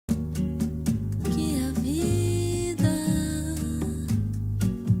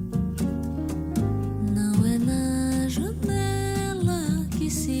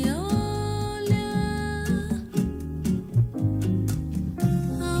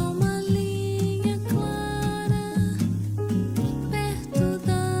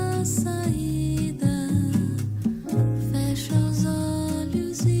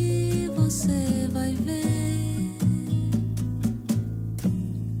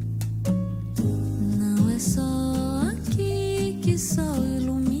só aqui que sol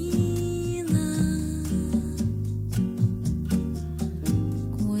ilumina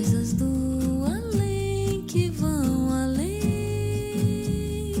coisas do além que vão além.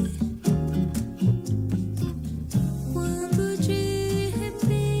 Quando de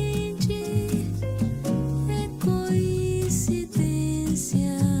repente é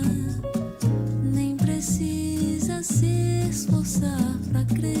coincidência, nem precisa se esforçar pra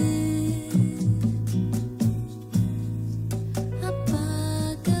crer.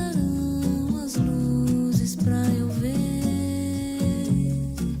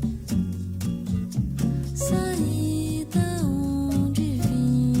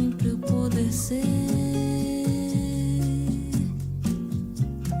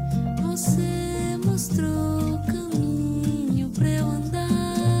 Você mostrou o caminho pra eu andar.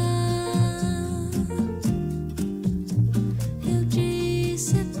 Eu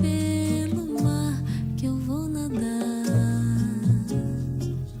disse é pelo mar que eu vou nadar.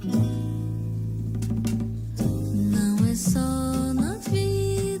 Não é só na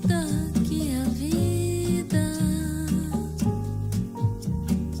vida que é a vida.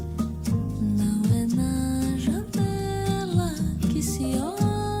 Não é na janela que se olha.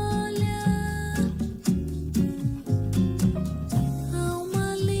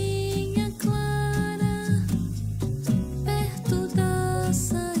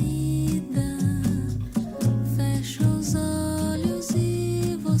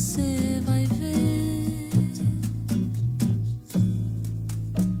 Você vai ver,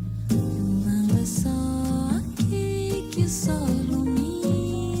 não é só aqui que o sol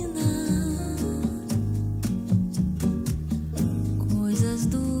ilumina coisas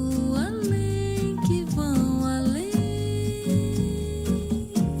do além que vão além.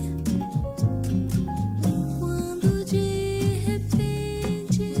 Quando de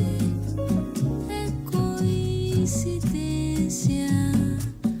repente é coincidência,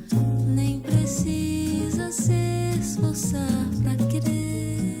 nem precisa se esforçar pra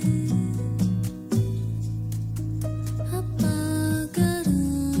querer.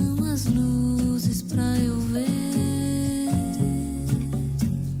 Apagaram as luzes pra eu ver.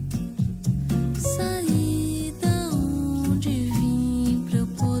 Saí da onde vim pra eu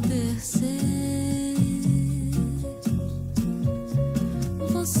poder ser.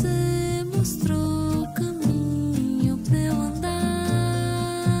 Você mostrou o caminho pra eu andar.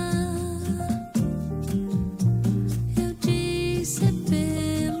 É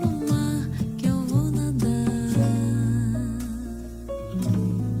pelo mar que eu vou nadar.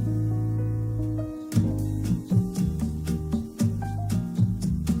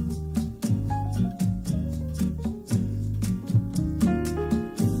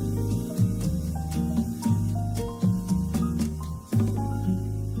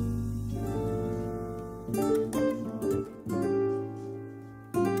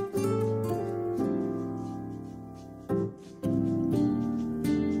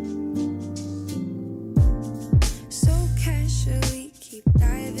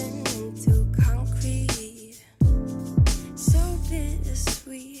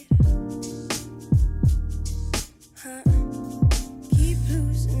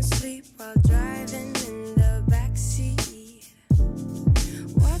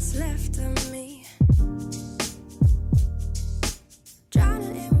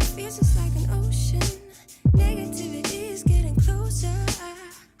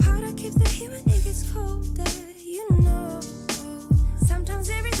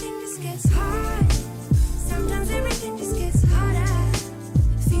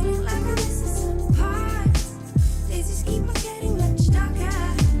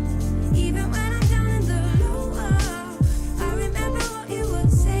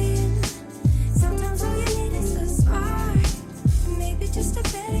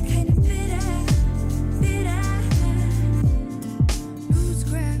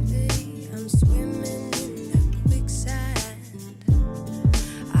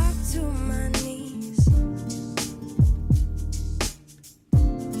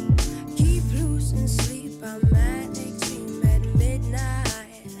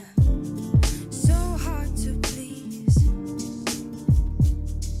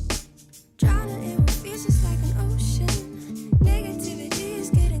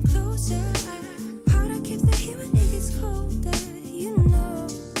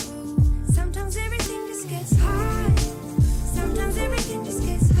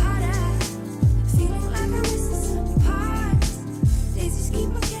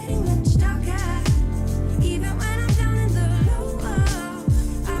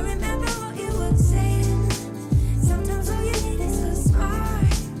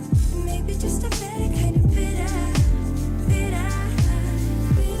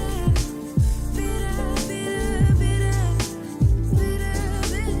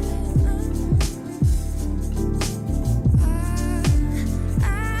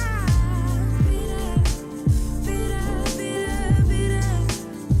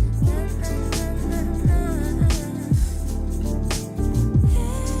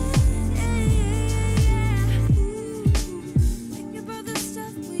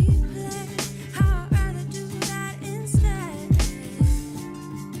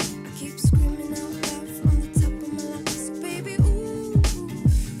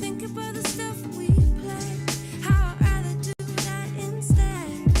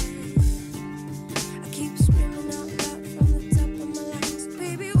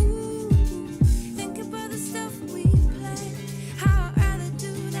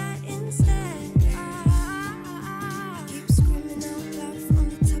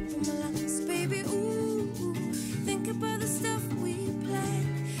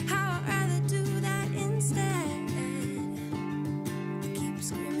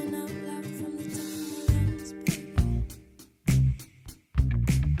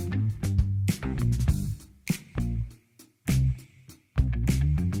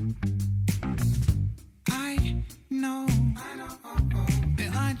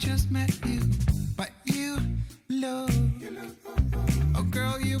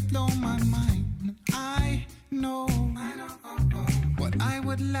 blow my mind. I know what I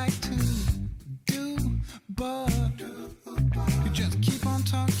would like to do, but you just keep on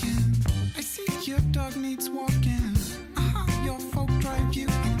talking. I see your dog needs walking. Your folk drive you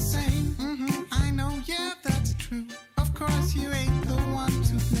insane. I know, yeah, that's true. Of course, you ain't the one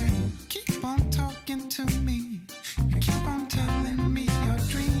to blame. Keep on talking to me. You keep on telling me your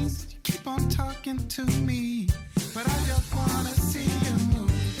dreams. You keep on talking to me, but I just wanna see you move.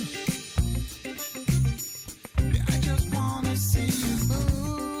 Yeah, I just wanna see you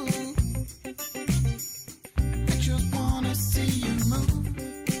move. I just wanna see you move.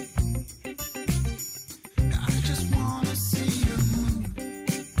 Yeah, I just wanna see you move.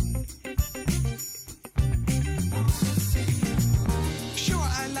 Sure,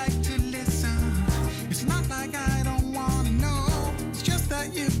 I like to listen. It's not like I don't wanna know. It's just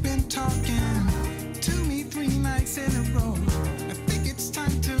that you've been talking to me 3 nights in a row. I think it's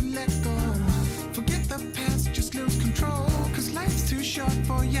time to let go. Forget the past, just lose control. 'Cause life's too short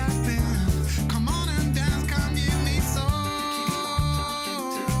for yapping. Come on and dance, come give me soul.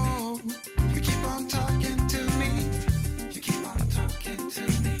 You keep on talking to me. You keep on talking to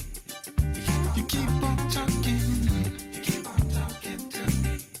me. You keep on talking. You keep on talking to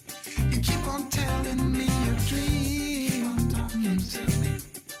me. You keep on telling me your dreams.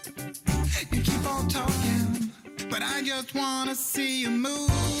 You keep on talking, but I just wanna see you move.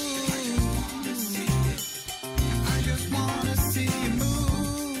 I just wanna see you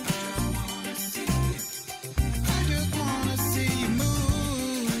move. I just wanna see you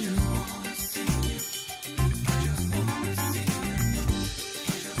move. I just wanna see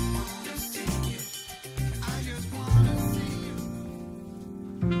you. I just wanna see you.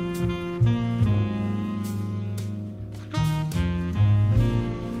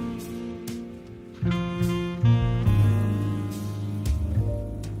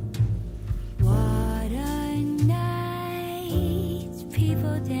 What a night,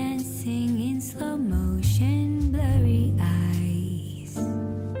 people dancing in slow motion, blurry eyes.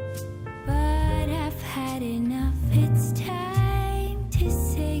 But I've had enough, it's time to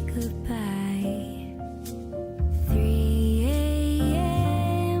say goodbye. 3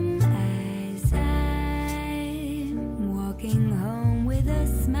 a.m. as I'm walking home with a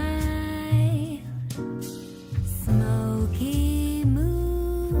smile. Smoky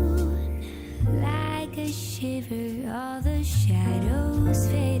moon, like a shiver, all the shadows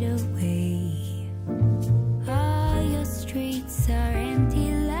fade away.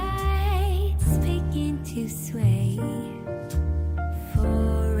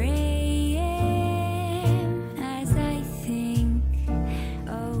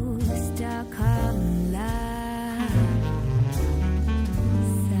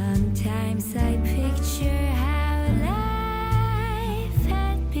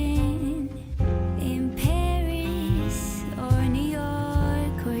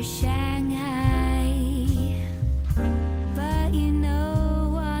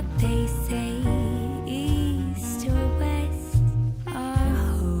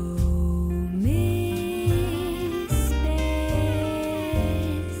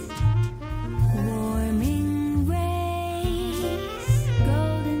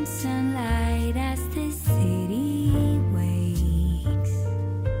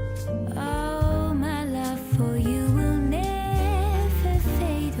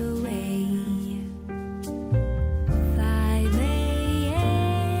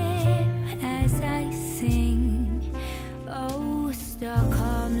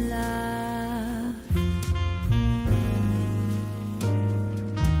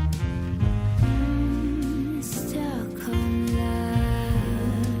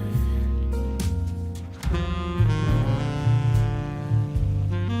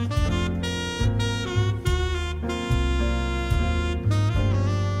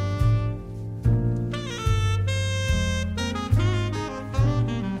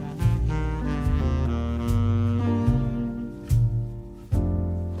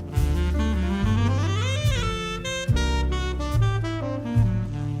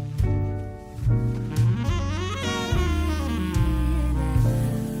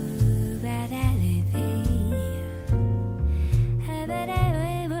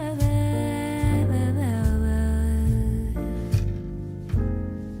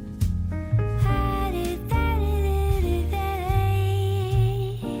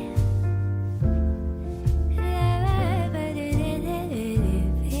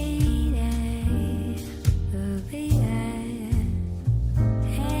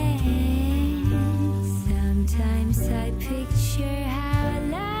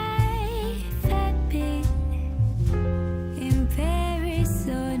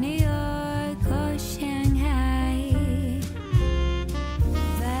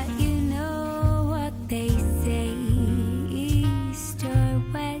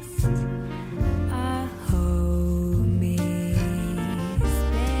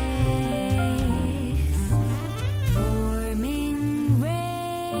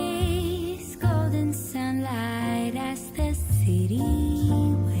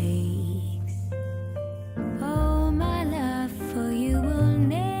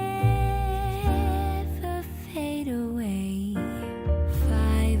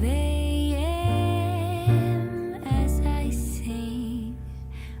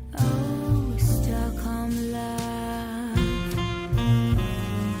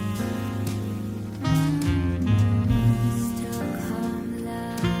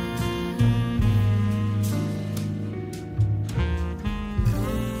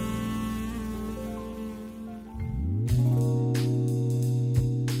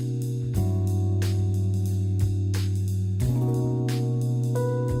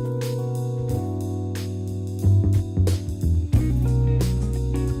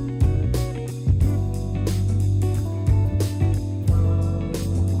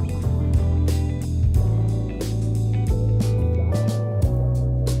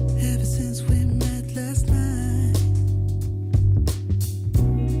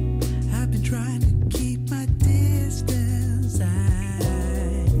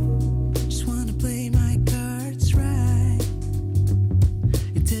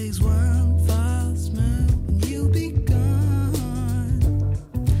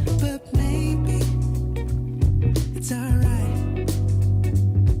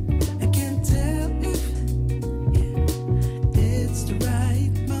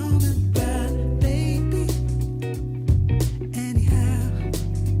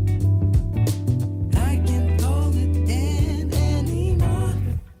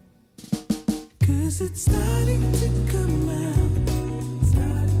 'Cause it's starting to come out.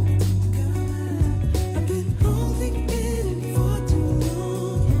 Starting to come out. I've been holding it in for too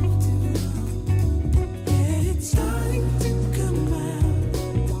long. Yeah, it's starting to come out.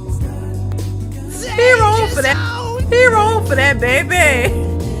 He rolled for that. He rolled for that, baby.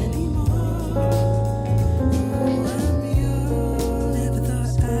 Never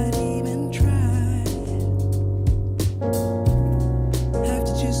thought I'd even try.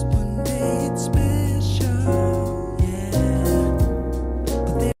 After just one day, it's special, yeah.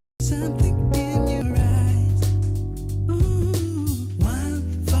 But there's something in your eyes. Ooh, one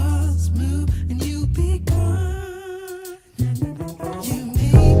false move and you'll be gone. You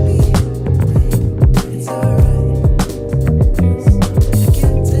made me. It's alright. I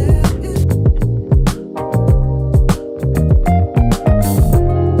can't tell if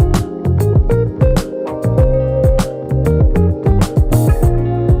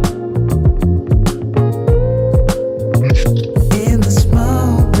in this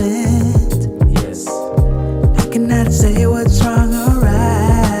moment, Yes. I cannot say what's wrong or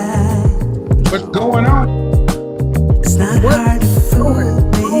right. What's going on? It's not hard to fool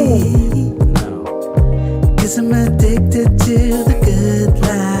me, No. 'cause I'm addicted to the good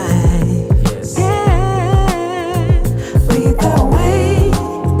life. Yes. Yeah, lead the way,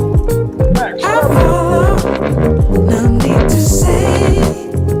 Max, I follow. No need to say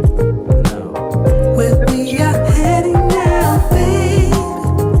No. where we are heading now, babe.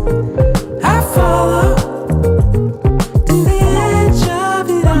 I follow to the edge of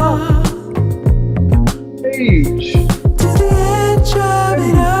it all, age, to the edge of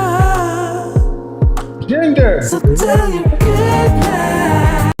it all. gender. So tell your good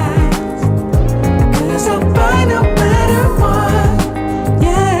lies, 'cause I'll find a better one,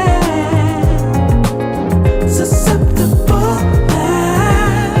 yeah. Susceptible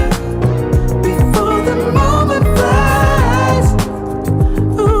now, before the moment flies.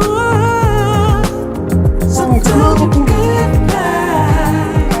 Ooh, so tell your good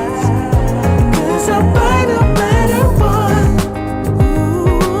lies, 'cause I'll find a better one.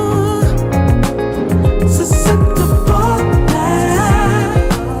 Ooh, susceptible now,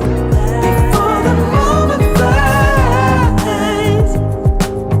 before the moment flies.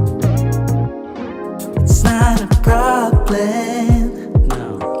 It's not a problem, No.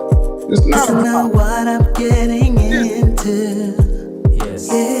 It's 'cause not I a know what I'm getting into. Yes.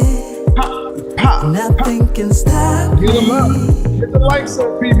 Yeah, pop. nothing can stop Get them up. me, Get the lights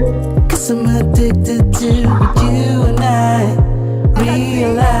up, people. 'cause I'm addicted to what you and I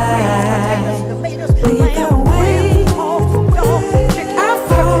realize. Lead the way, I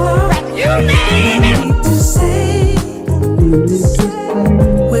follow. No need to say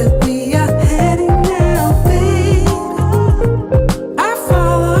where we are heading now, babe. I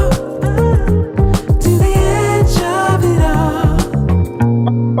follow to the edge of it all.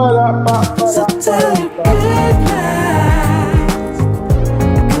 So tell your good lies,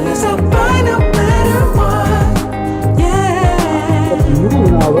 'cause I'll find a better one, yeah.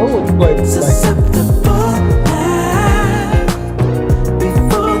 Moving all over the place. Like, Susceptible now,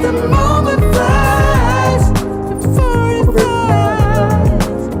 before the moment flies, before it flies.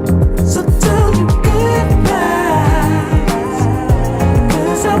 So tell your good lies,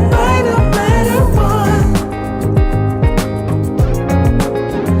 'cause I'll find a better one.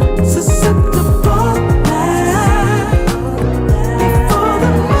 Susceptible now, before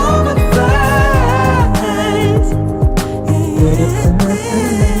the moment flies.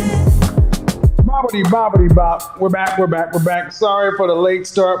 bobbity bobbity bop. We're back. Sorry for the late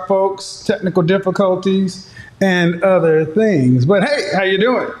start, folks. Technical difficulties and other things. But hey, how you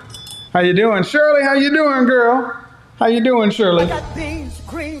doing? How you doing? Shirley, how you doing, girl? How you doing, Shirley? I got beans,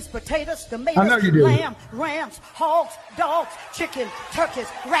 greens, potatoes, tomatoes, I know you do. lamb, rams, hogs, dogs, chicken, turkeys,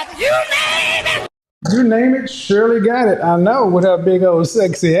 rabbits, you name it! You name it, Shirley got it. I know, with her big old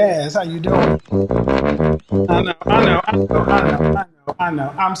sexy ass. How you doing? I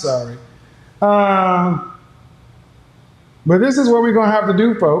know. I'm sorry. But this is what we're going to have to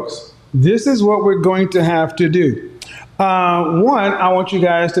do, folks. This is what we're going to have to do. One, I want you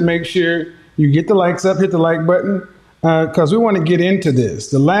guys to make sure you get the likes up, hit the like button, because we want to get into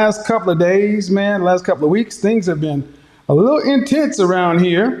this. The last couple of days, man, last couple of weeks, things have been a little intense around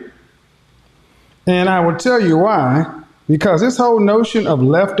here. And I will tell you why. Because this whole notion of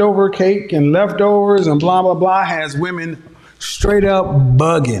leftover cake and leftovers and blah, blah, blah has women straight up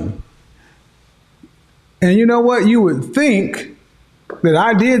bugging. And you know what? You would think that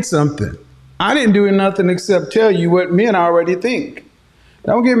I did something. I didn't do nothing except tell you what men already think.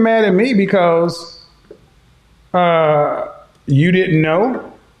 Don't get mad at me because you didn't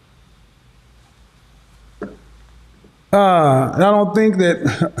know. I don't think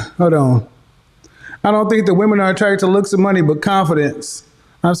that, hold on. I don't think that women are attracted to looks and money, but confidence.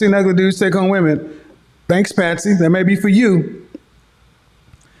 I've seen ugly dudes take on women. Thanks, Patsy. That may be for you.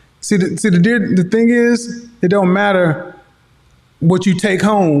 The thing is, it don't matter what you take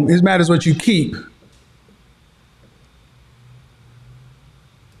home. It matters what you keep.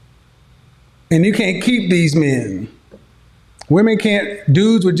 And you can't keep these men. Women can't,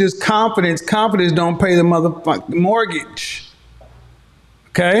 dudes with just confidence. Confidence don't pay the motherfucking mortgage.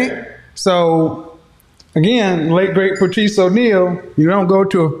 Okay? So, again, late great Patrice O'Neal, you don't go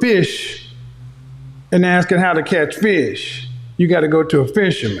to a fish and ask it how to catch fish. You got to go to a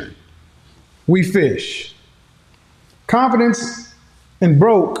fisherman. We fish. Confidence and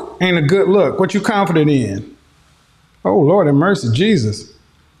broke ain't a good look. What you confident in? Oh, Lord have mercy, Jesus.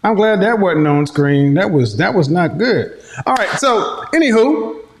 I'm glad that wasn't on screen. That was not good. All right, so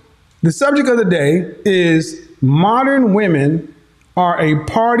anywho, the subject of the day is modern women are a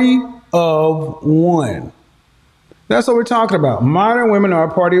party of one. That's what we're talking about. Modern women are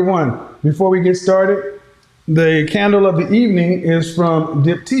a party of one. Before we get started, the candle of the evening is from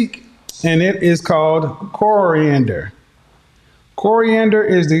Diptyque, and it is called Coriander. Coriander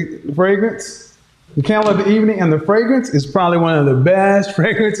is the fragrance. The candle of the evening, and the fragrance is probably one of the best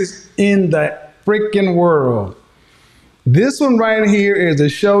fragrances in the freaking world. This one right here is a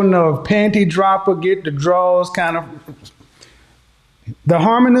show enough panty dropper, get the draws kind of. The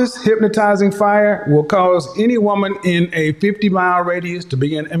Harmonious Hypnotizing Fire will cause any woman in a 50-mile radius to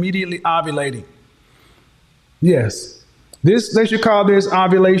begin immediately ovulating. Yes, they should call this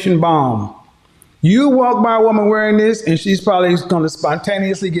ovulation bomb. You walk by a woman wearing this, and she's probably going to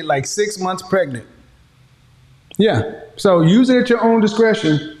spontaneously get like 6 months pregnant. Yeah, so use it at your own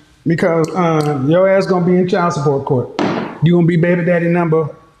discretion because your ass gonna be in child support court. You gonna be baby daddy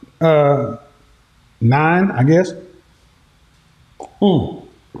number 9, I guess.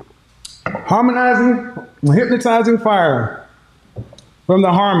 Harmonizing, hypnotizing fire from the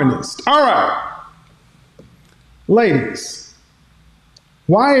Harmonist. All right, ladies,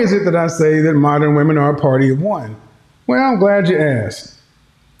 why is it that I say that modern women are a party of one? Well, I'm glad you asked.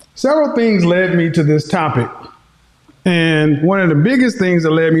 Several things led me to this topic. And one of the biggest things that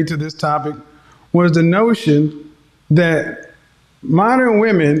led me to this topic was the notion that modern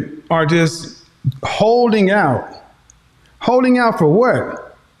women are just holding out. Holding out for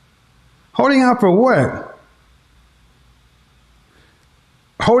what? Holding out for what?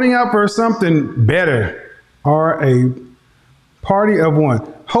 Holding out for something better or a party of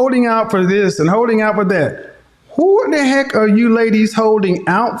one. Holding out for this and holding out for that. Who the heck are you ladies holding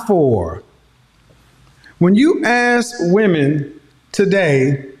out for? When you ask women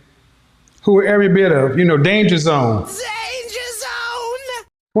today, who are every bit of, danger zone. Danger zone!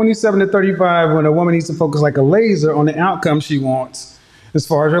 27 to 35, when a woman needs to focus like a laser on the outcome she wants as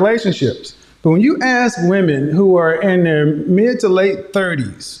far as relationships. But when you ask women who are in their mid to late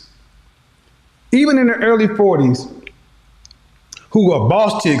 30s, even in their early 40s, who are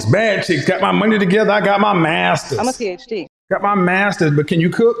boss chicks, bad chicks, got my money together, I got my master's. I'm a PhD. Got my master's, but can you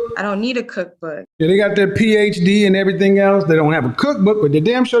cook? I don't need a cookbook. Yeah, they got their PhD and everything else. They don't have a cookbook, but they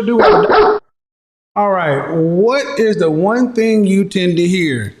damn sure do have a. All right, what is the one thing you tend to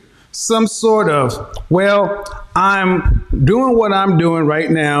hear? Some sort of, well, I'm doing what I'm doing right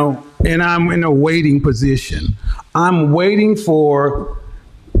now, and I'm in a waiting position. I'm waiting for,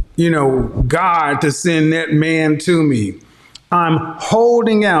 God to send that man to me. I'm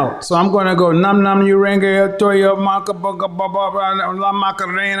holding out. So I'm going to go nam nam uranga toya la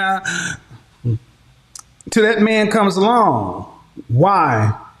macarena till that man comes along.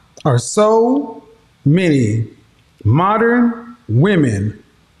 Why are so many modern women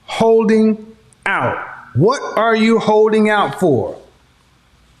holding out? What are you holding out for?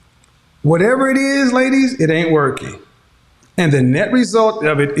 Whatever it is, ladies, it ain't working. And the net result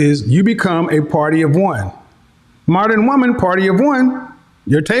of it is you become a party of one. Modern woman, party of one.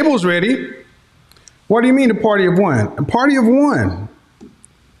 Your table's ready. What do you mean a party of one? A party of one.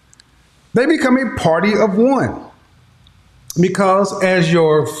 They become a party of one. Because as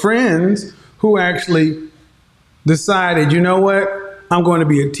your friends who actually decided, you know what, I'm going to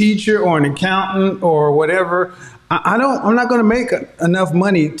be a teacher or an accountant or whatever, I'm not going to make enough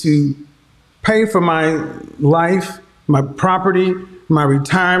money to pay for my life, my property, my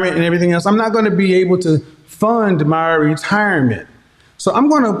retirement and everything else. I'm not going to be able to fund my retirement. So I'm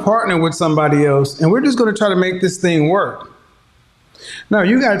going to partner with somebody else and we're just going to try to make this thing work. Now,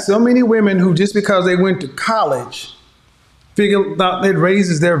 you got so many women who just because they went to college figure out it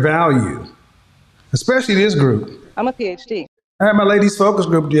raises their value, especially this group. I'm a PhD. I had my ladies focus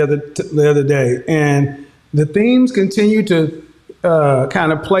group the other day, and The themes continue to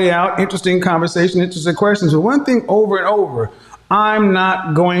kind of play out, interesting conversation, interesting questions. But one thing over and over, I'm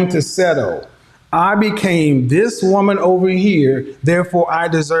not going to settle. I became this woman over here, therefore I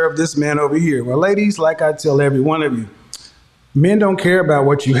deserve this man over here. Well, ladies, like I tell every one of you, men don't care about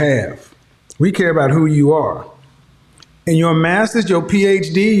what you have. We care about who you are. And your master's, your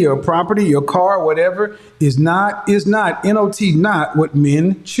PhD, your property, your car, whatever, is not, not what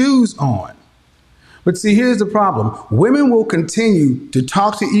men choose on. But see, here's the problem. Women will continue to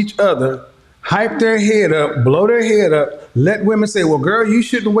talk to each other, hype their head up, blow their head up, let women say, well, girl, you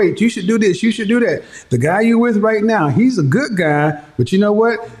shouldn't wait. You should do this. You should do that. The guy you're with right now, he's a good guy, but you know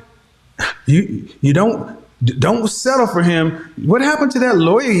what? You don't settle for him. What happened to that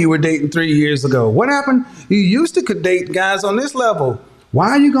lawyer you were dating 3 years ago? What happened? You used to could date guys on this level. Why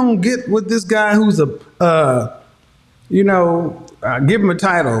are you going to get with this guy who's give him a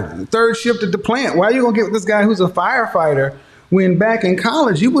title, third shift at the plant? Why are you going to get with this guy who's a firefighter when back in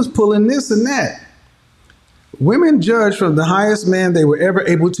college you was pulling this and that? Women judge from the highest man they were ever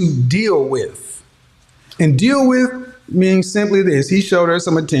able to deal with. And deal with means simply this. He showed her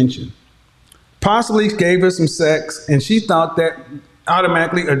some attention, possibly gave her some sex, and she thought that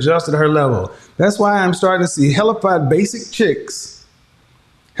automatically adjusted her level. That's why I'm starting to see hellified basic chicks,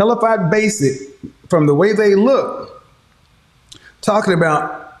 hellified basic from the way they look, talking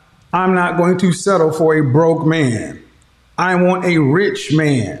about, I'm not going to settle for a broke man. I want a rich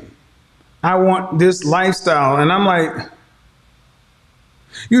man. I want this lifestyle. And I'm like,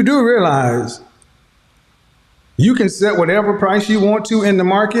 you do realize you can set whatever price you want to in the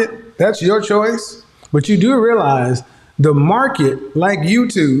market. That's your choice. But you do realize the market, like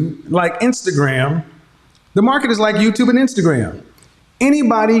YouTube, like Instagram, the market is like YouTube and Instagram.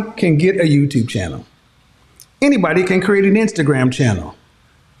 Anybody can get a YouTube channel. Anybody can create an Instagram channel.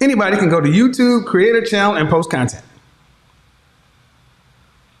 Anybody can go to YouTube, create a channel, and post content.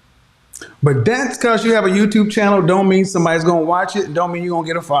 But that's because you have a YouTube channel don't mean somebody's going to watch it, don't mean you're going to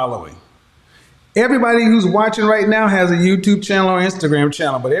get a following. Everybody who's watching right now has a YouTube channel or Instagram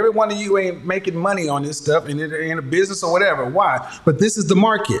channel, but every one of you ain't making money on this stuff and they're in a business or whatever. Why? But this is the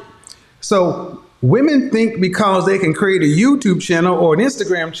market. So women think because they can create a YouTube channel or an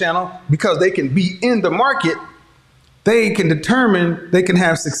Instagram channel, because they can be in the market, they can determine they can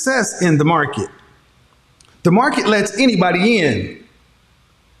have success in the market. The market lets anybody in,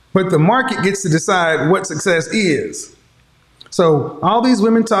 but the market gets to decide what success is. So all these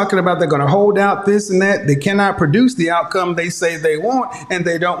women talking about they're going to hold out this and that, they cannot produce the outcome they say they want, and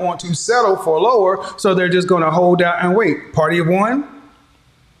they don't want to settle for lower, so they're just going to hold out and wait. Party of one.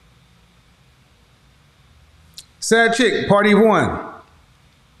 Sad chick, party of one.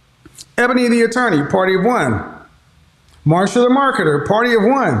 Ebony the attorney, party of one. Marsha the marketer, party of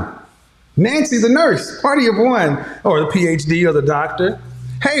one. Nancy the nurse, party of one. Or the PhD or the doctor.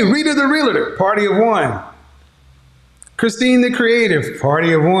 Hey, Rita the realtor, party of one. Christine the creative,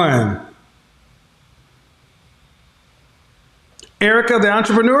 party of one. Erica the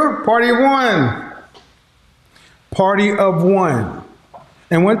entrepreneur, party of one. Party of one.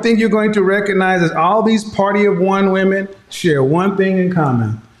 And one thing you're going to recognize is all these party of one women share one thing in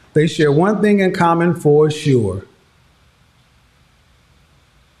common. They share one thing in common for sure.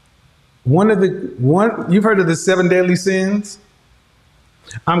 You've heard of the 7 deadly sins?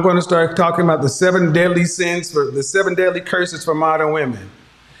 I'm going to start talking about the 7 deadly sins, for the 7 deadly curses for modern women.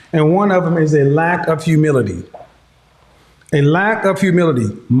 And one of them is a lack of humility. A lack of humility.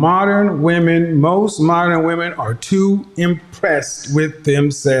 Most modern women are too impressed with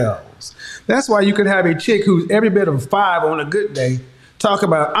themselves. That's why you could have a chick who's every bit of 5 on a good day talk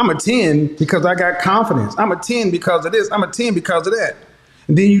about, I'm a 10 because I got confidence. I'm a 10 because of this. I'm a 10 because of that.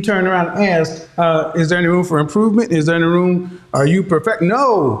 And then you turn around and ask, is there any room for improvement? Is there any room? Are you perfect?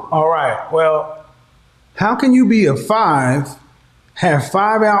 No. All right. Well, how can you be a 5, have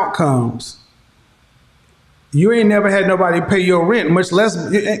 5 outcomes? You ain't never had nobody pay your rent, much less,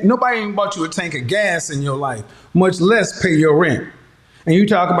 nobody ain't bought you a tank of gas in your life, much less pay your rent. And you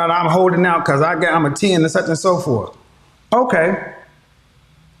talk about, I'm holding out because I'm a 10 and such and so forth. Okay.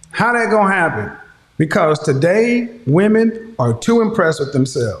 How that gonna happen? Because today, women are too impressed with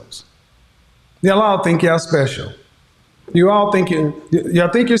themselves. Y'all all think y'all special. You all think y'all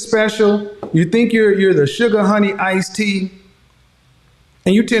think you're special. You think you're the sugar, honey, iced tea.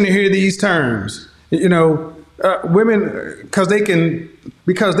 And you tend to hear these terms, women, because they can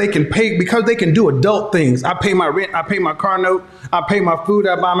do adult things. I pay my rent, I pay my car note, I pay my food,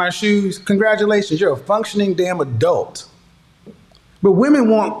 I buy my shoes. Congratulations, you're a functioning damn adult. But women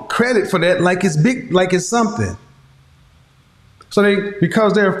want credit for that like it's big, like it's something. So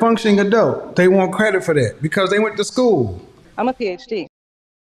because they're a functioning adult, they want credit for that because they went to school. I'm a PhD.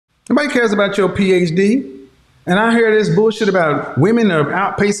 Nobody cares about your PhD. And I hear this bullshit about women are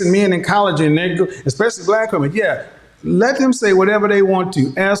outpacing men in college, and especially black women. Yeah, let them say whatever they want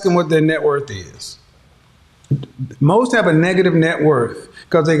to. Ask them what their net worth is. Most have a negative net worth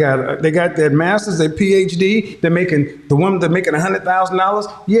because they got that master's, their PhD. They're making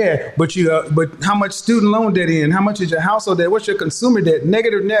 $100,000. Yeah, but how much student loan debt in? How much is your household debt? What's your consumer debt?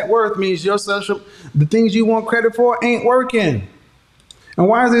 Negative net worth means the things you want credit for ain't working. And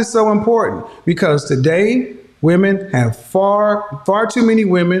why is this so important? Because today women have far too many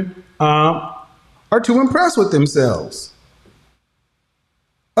women are too impressed with themselves.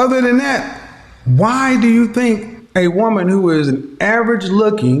 Other than that, why do you think a woman who is an average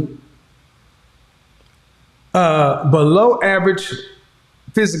looking, below average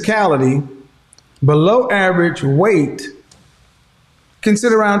physicality, below average weight, can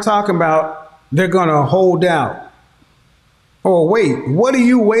sit around talking about they're gonna hold out? Or wait, what are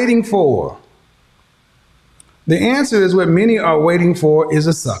you waiting for? The answer is what many are waiting for is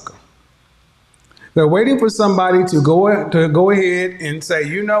a sucker. They're waiting for somebody to go ahead and say,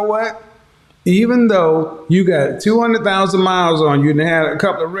 you know what? Even though you got 200,000 miles on you and had a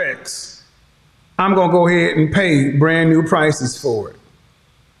couple of wrecks, I'm going to go ahead and pay brand new prices for it.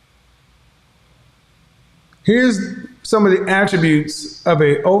 Here's some of the attributes of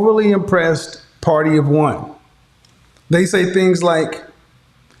an overly impressed party of one. They say things like,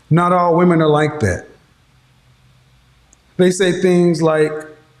 not all women are like that. They say things like,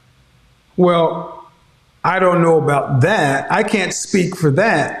 well, I don't know about that. I can't speak for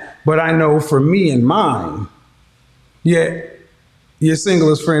that, but I know for me and mine. Yet, you're single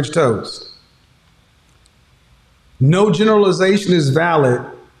as French toast. No generalization is valid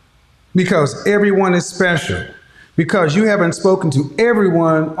because everyone is special. Because you haven't spoken to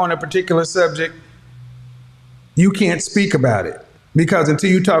everyone on a particular subject, you can't speak about it. Because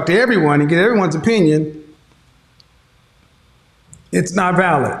until you talk to everyone and get everyone's opinion, it's not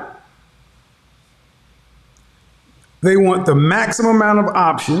valid. They want the maximum amount of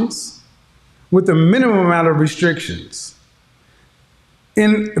options with the minimum amount of restrictions.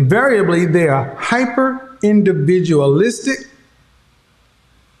 Invariably, they are hyper-individualistic,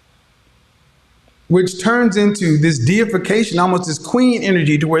 which turns into this deification, almost this queen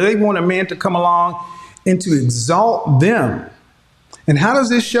energy, to where they want a man to come along and to exalt them. And how does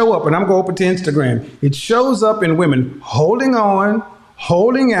this show up? And I'm going to open to Instagram. It shows up in women holding on,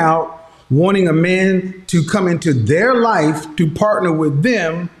 holding out, wanting a man to come into their life to partner with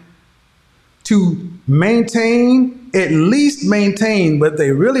them to maintain, at least maintain, but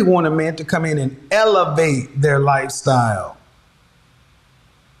they really want a man to come in and elevate their lifestyle.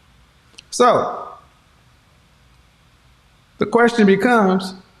 So the question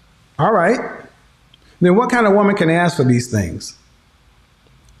becomes, all right, then what kind of woman can ask for these things?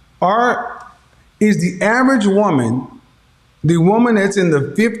 Is the average woman, the woman that's in the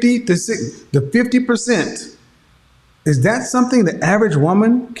 50%, is that something the average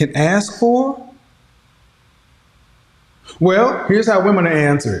woman can ask for? Well, here's how women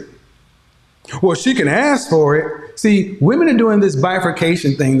answer it. Well, she can ask for it. See, women are doing this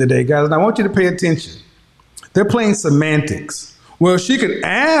bifurcation thing today, guys, and I want you to pay attention. They're playing semantics. Well, she can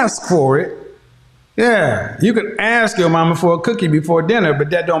ask for it. Yeah, you can ask your mama for a cookie before dinner, but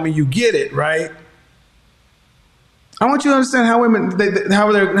that don't mean you get it, right? I want you to understand how women,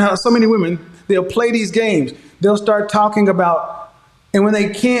 how so many women, they'll play these games. They'll start talking about, and when they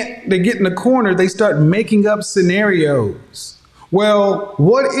can't, they get in the corner, they start making up scenarios. Well,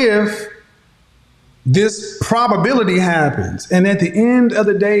 what if this probability happens? And at the end of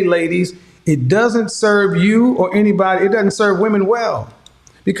the day, ladies, it doesn't serve you or anybody, it doesn't serve women well.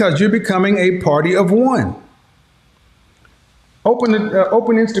 Because you're becoming a party of one. Open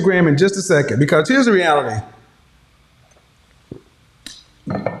Instagram in just a second, because here's the reality.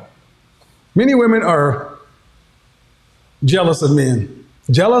 Many women are jealous of men,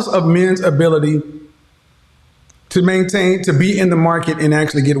 jealous of men's ability to maintain, to be in the market and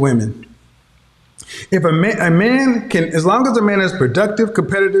actually get women. If a man can, as long as a man is productive and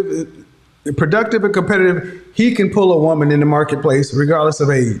competitive, he can pull a woman in the marketplace regardless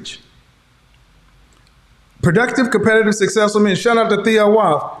of age. Productive, competitive, successful men. Shout out to Theo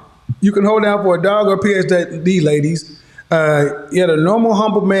Wolf. You can hold out for a dog or PhD, ladies. Yet a normal,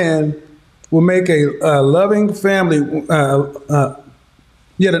 humble man will make a loving family.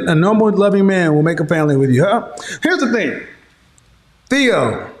 Yet a normal, loving man will make a family with you. Huh? Here's the thing,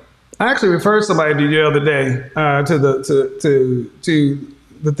 Theo. I actually referred somebody to you the other day to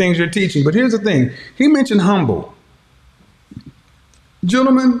the things you're teaching. But here's the thing. He mentioned humble.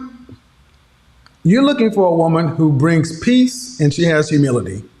 Gentlemen, you're looking for a woman who brings peace and she has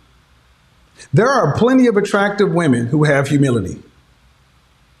humility. There are plenty of attractive women who have humility,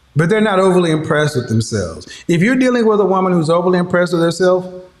 but they're not overly impressed with themselves. If you're dealing with a woman who's overly impressed with herself,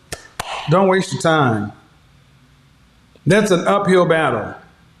 don't waste your time. That's an uphill battle.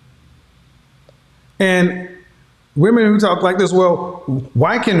 And women who talk like this, well,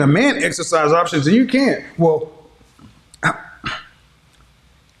 why can a man exercise options and you can't? Well,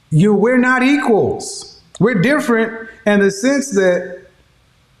 we're not equals. We're different in the sense that,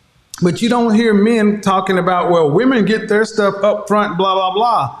 but you don't hear men talking about, well, women get their stuff up front, blah, blah,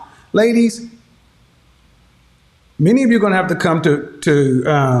 blah. Ladies, many of you are going to have to come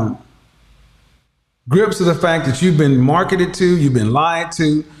to grips with the fact that you've been marketed to, you've been lied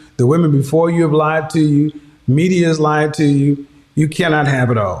to, the women before you have lied to you, media has lied to you. You cannot have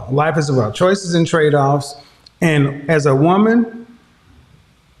it all. Life is about choices and trade-offs. And as a woman,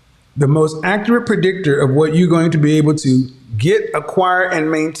 the most accurate predictor of what you're going to be able to get, acquire,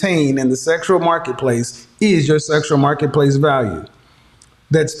 and maintain in the sexual marketplace is your sexual marketplace value.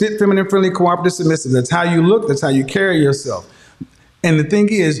 That's fit, feminine, friendly, cooperative, submissive. That's how you look. That's how you carry yourself. And the thing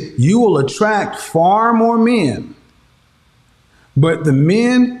is, you will attract far more men. But the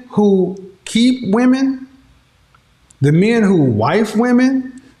men who keep women, the men who wife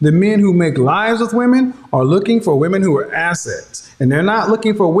women, the men who make lives with women are looking for women who are assets. And they're not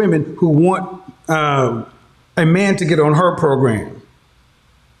looking for women who want a man to get on her program.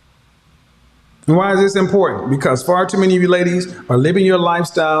 And why is this important? Because far too many of you ladies are living your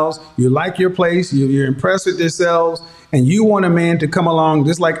lifestyles. You like your place. You're impressed with yourselves. And you want a man to come along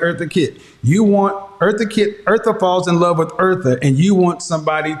just like Eartha Kitt. You want Eartha Kitt. Eartha falls in love with Eartha. And you want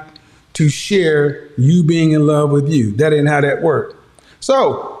somebody to share you being in love with you. That ain't how that works.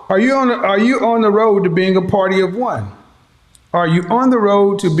 So are you on the road to being a party of one? Are you on the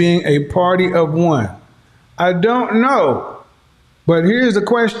road to being a party of one? I don't know. But here's the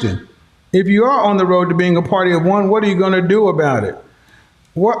question. If you are on the road to being a party of one, what are you going to do about it?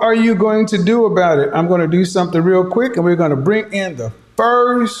 What are you going to do about it? I'm going to do something real quick, and we're going to bring in the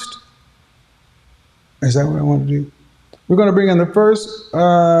first. Is that what I want to do? We're going to bring in the first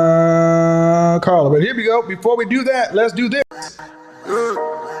caller. But here we go. Before we do that, let's do this.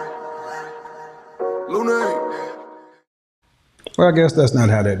 Well, I guess that's not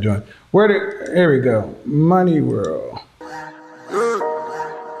how that joint. Here we go. Money World.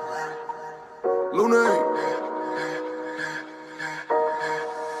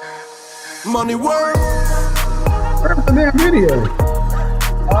 Money World. Where's the damn video?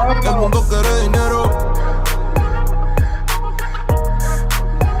 El mundo quiere dinero.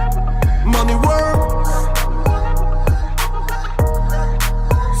 Money World.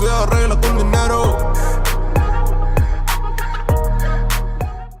 Se arregla con dinero.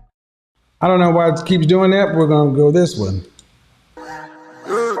 I don't know why it keeps doing that, but we're going to go this one.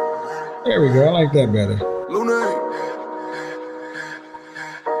 There we go. I like that better.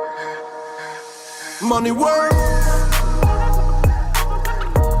 Money World.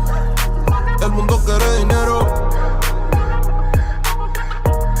 El mundo quiere dinero.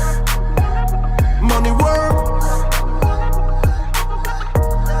 Money World.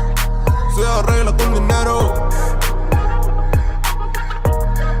 Se arregla con dinero.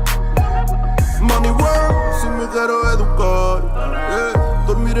 Money World. Si me quiero educar,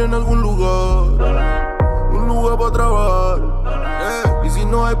 dormir en algún lugar, un lugar para trabajar, y si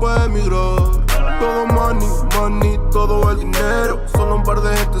no hay para emigrar. Todo money, money, todo el dinero. Solo un par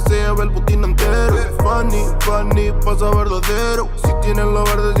de gente se lleva el botín entero. Funny, funny, pasa verdadero. Si tienes lo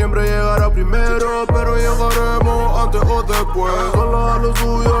verde siempre llegará primero. Pero llegaremos antes o después. Solo a lo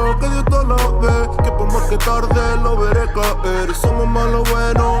suyo, que Dios te lo ve. Que por más que tarde lo veré caer. Somos más lo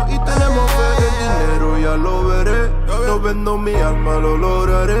bueno y tenemos fe. El dinero ya lo veré. No vendo mi alma, lo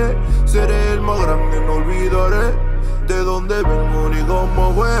lograré. Seré el más grande, no olvidaré de dónde vengo ni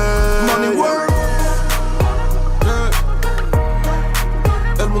cómo fue. Money World.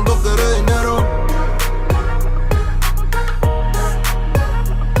 El mundo quiere dinero.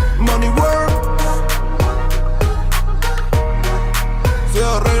 Money World. Se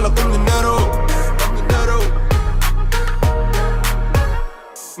arregla con dinero. Con dinero.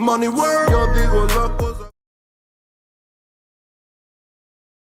 Money World. Yo digo las cosas.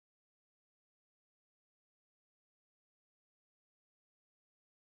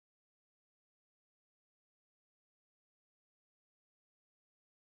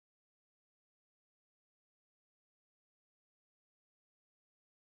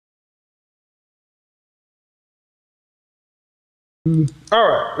 All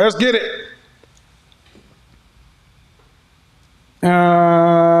right, let's get it.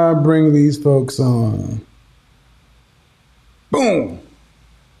 Bring these folks on. Boom.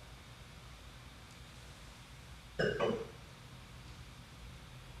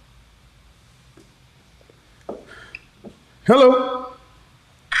 Hello.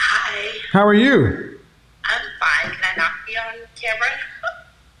 Hi, How are you? I'm fine. Can I not be on camera?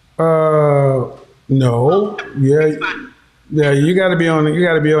 No. Yeah. Yeah, you got to be on. You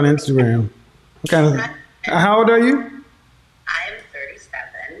got to be on Instagram. What kind of? How old are you? I'm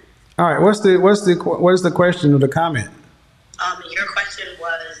 37. All right. What's the question or the comment? Your question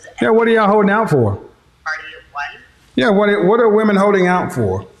was Yeah. What are y'all holding out for? party of one. Yeah. What are women holding out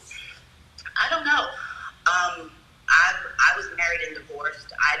for? I don't know. I was married and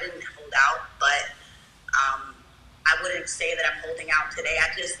divorced. I didn't hold out, but I wouldn't say that I'm holding out today.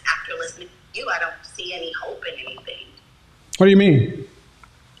 I just, after listening to you, I don't see any hope in anything. What do you mean?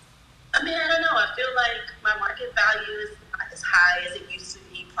 I mean, I don't know. I feel like my market value is not as high as it used to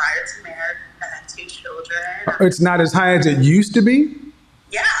be prior to marriage. I have 2 children. It's not as high as it used to be.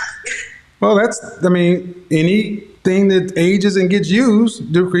 Yeah. Well, I mean, anything that ages and gets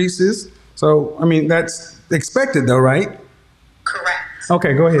used decreases. So, I mean, that's expected though, right? Correct.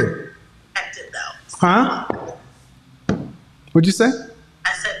 Okay, go ahead. Expected though. Huh? What'd you say?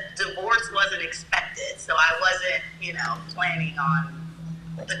 I said divorce wasn't expected, so I wasn't, planning on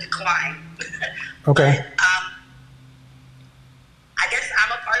the decline. Okay. But, I guess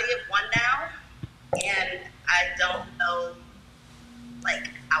I'm a party of one now, and I don't know,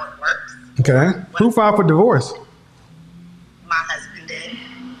 how it works. Okay. Who filed for divorce? My husband did.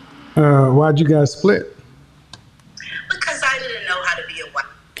 Why'd you guys split? Because I didn't know how to be a wife.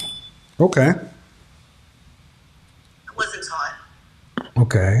 Okay. I wasn't taught.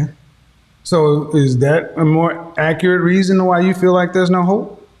 Okay. So is that a more accurate reason why you feel like there's no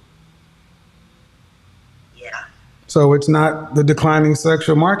hope? Yeah. So it's not the declining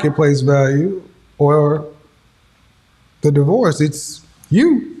sexual marketplace value or the divorce, it's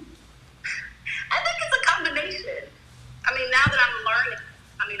you. I think it's a combination. I mean, now that I'm learning,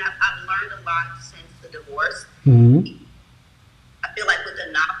 I've learned a lot since the divorce. Mm-hmm. I feel like with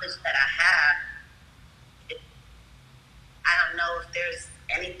the knowledge that I have, I don't know if there's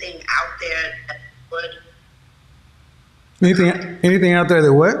anything out there that would Anything out there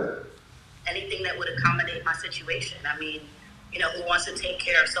that what? anything that would accommodate my situation. I mean, who wants to take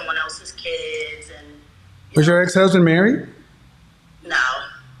care of someone else's kids and Was your ex-husband married? no.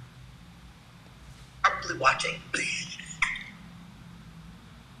 Probably watching.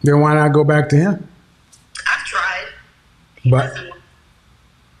 Then why not go back to him? I've tried. He But- doesn't.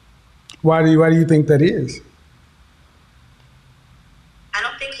 Why do you think that is? I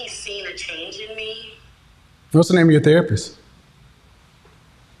don't think he's seen a change in me. What's the name of your therapist?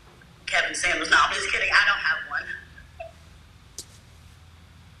 Kevin Samuels. No, I'm just kidding. I don't have one.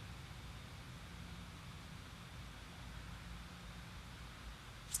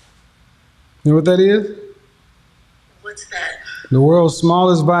 You know what that is? What's that? The world's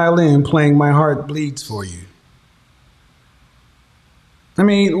smallest violin playing My Heart Bleeds for You. I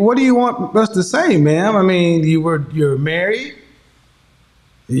mean, what do you want us to say, ma'am? I mean, you're married.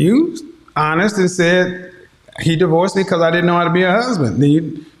 You honest and said he divorced me because I didn't know how to be a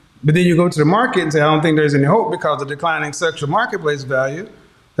husband. But then you go to the market and say, I don't think there's any hope because of declining sexual marketplace value.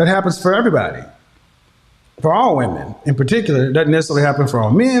 That happens for everybody. For all women in particular. It doesn't necessarily happen for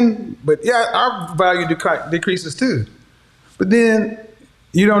all men, but yeah, our value decreases too. But then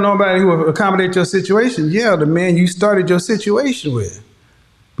you don't know anybody who will accommodate your situation. Yeah, the man you started your situation with.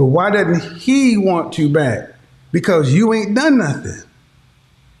 But why doesn't he want you back? Because you ain't done nothing.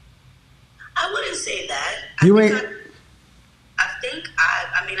 I wouldn't say that. You I ain't. think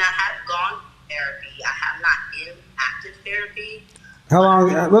I have gone to therapy. I have not in active therapy. How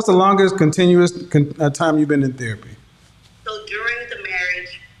long? What's the longest continuous time you've been in therapy? So during the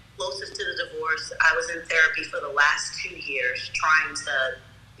marriage, closest to the divorce, I was in therapy for the last 2 years, trying to,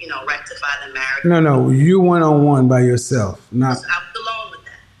 rectify the marriage. No, you one-on-one by yourself. Not. I was alone with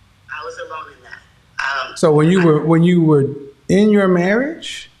that. I was alone in that. So when you were in your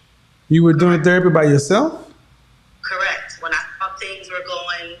marriage, you were doing therapy by yourself? Correct. When I thought things were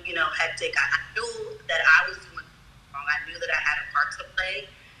going, hectic, I knew that I was doing wrong. I knew that I had a part to play,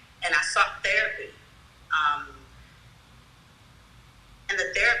 and I sought therapy. And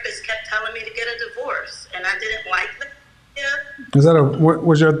the therapist kept telling me to get a divorce, and I didn't like the idea.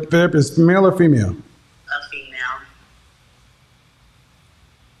 Was your therapist male or female? A female.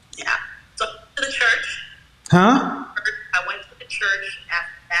 Yeah. So to the church. Huh? I went to the church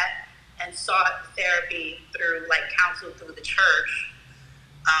after that and sought therapy through, counsel through the church,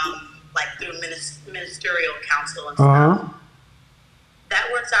 through ministerial counsel and stuff.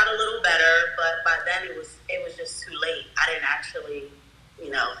 worked out a little better, but by then it was just too late. I didn't actually,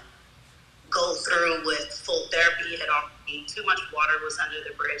 go through with full therapy. Had already too much water was under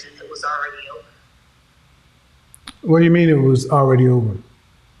the bridge, and it was already over. What do you mean it was already over?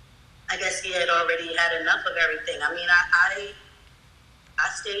 I guess he had already had enough of everything. I mean, I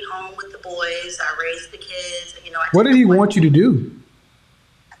stayed home with the boys. I raised the kids. What did he want you to do?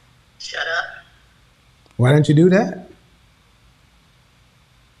 Shut up. Why didn't you do that?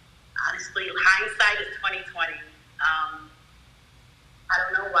 Honestly, hindsight is 2020. I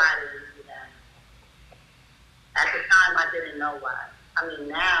don't know why I didn't do that. At the time, I didn't know why. I mean,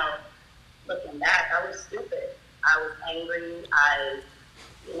 now, looking back, I was stupid. I was angry. I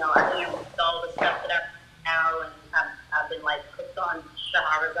didn't with all the stuff that I now, and I've been like cooked on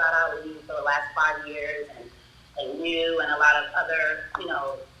Shahrazad Ali for the last 5 years, and you and a lot of other,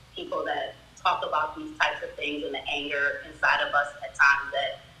 people that talk about these types of things and the anger inside of us at times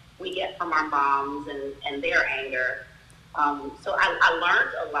that we get from our moms and their anger. So I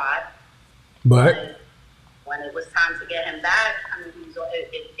learned a lot. But when it was time to get him back, I mean,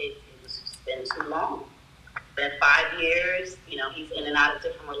 it's been too long. It's been 5 years. He's in and out of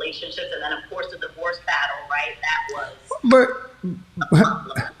different relationships, and then of course the divorce battle, right? That was.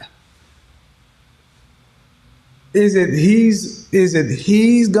 Is it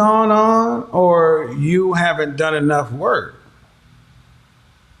he's gone on, or you haven't done enough work?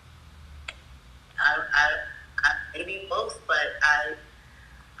 I maybe both, but I've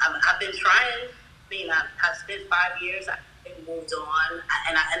been trying. I mean, I've spent 5 years. I've moved on,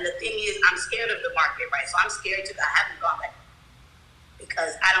 and the thing is, I'm scared of the market, right? So I'm scared I haven't gone back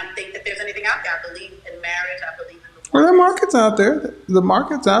because I don't think that there's anything out there. I believe in marriage. I believe in the. Well, the market's out there. The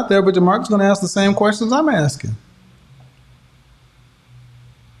market's out there, but the market's going to ask the same questions I'm asking.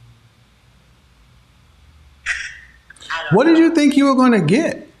 What did you think you were going to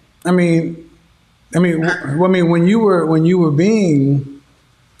get? I mean, when you're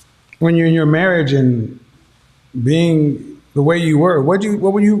in your marriage and being the way you were, what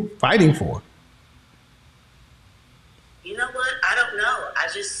were you fighting for? You know what? I don't know. I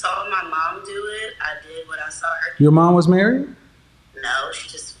just saw my mom do it. I did what I saw her do. Your mom was married? No, she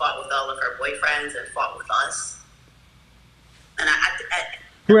just fought with all of her boyfriends and fought with us. And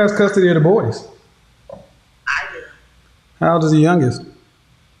Who has custody of the boys? I do. How old is the youngest?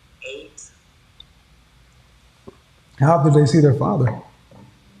 8. How often do they see their father?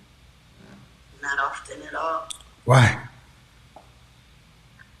 Not often at all. Why?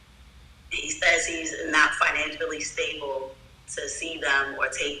 He says he's not financially stable to see them or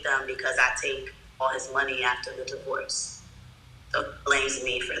take them because I take all his money after the divorce. So he blames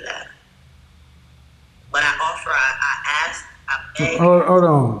me for that. But I asked, I begged. Hold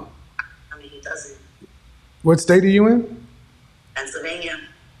on. I mean, he doesn't. What state are you in? Pennsylvania.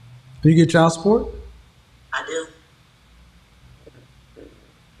 Do you get child support? I do.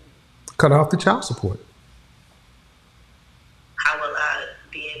 Cut off the child support. How will I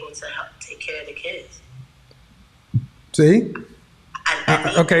be able to help take care of the kids? See?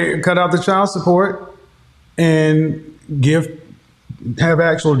 Okay, cut out the child support and have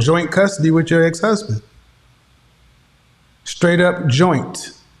actual joint custody with your ex-husband. Straight up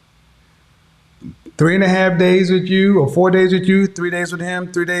joint. 3.5 days with you, or 4 days with you, 3 days with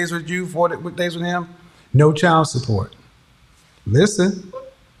him, 3 days with you, 4 days with him. No child support. Listen.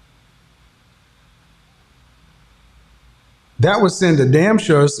 That would send a damn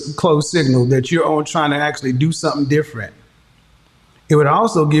sure close signal that you're on trying to actually do something different. It would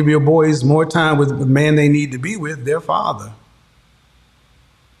also give your boys more time with the man they need to be with, their father.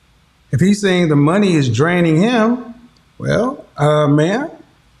 If he's saying the money is draining him, well, man,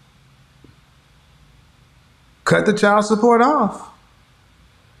 cut the child support off.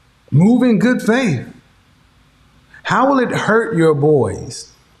 Move in good faith. How will it hurt your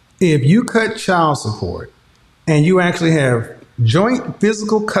boys if you cut child support and you actually have joint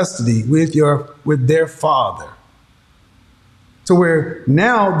physical custody with their father? So where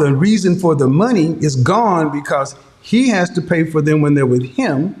now the reason for the money is gone because he has to pay for them when they're with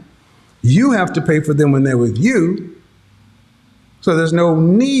him. You have to pay for them when they're with you. So there's no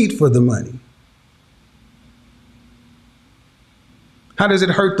need for the money. How does it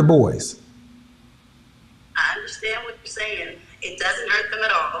hurt the boys? I understand what you're saying. It doesn't hurt them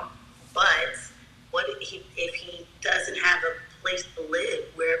at all. But what if he doesn't have a place to live?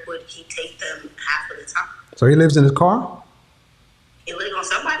 Where would he take them half of the time? So he lives in his car? He lives on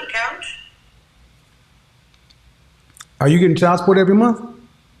somebody's couch. Are you getting child support every month?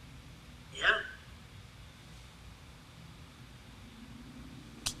 Yeah.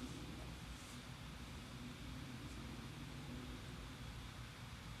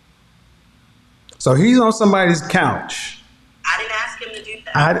 So he's on somebody's couch. I didn't ask him to do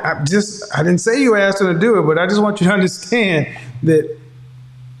that. I didn't say you asked him to do it, but I just want you to understand that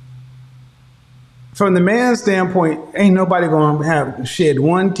from the man's standpoint, ain't nobody gonna have shed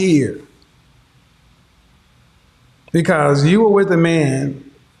one tear because you were with a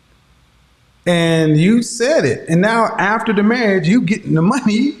man and you said it, and now after the marriage, you getting the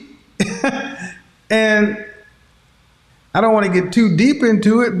money, and I don't want to get too deep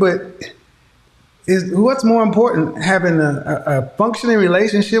into it, but what's more important, having a functioning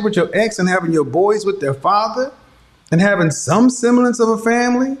relationship with your ex and having your boys with their father and having some semblance of a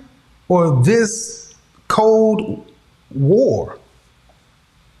family, or this cold war?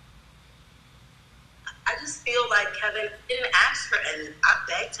 I just feel like Kevin didn't ask for any. I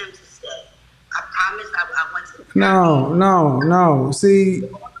begged him to stay. I promised I went to. No. See,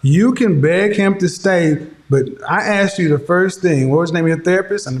 you can beg him to stay, but I asked you the first thing, what was the name of your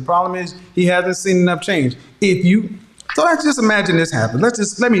therapist? And the problem is he hasn't seen enough change. So let's just imagine this happens.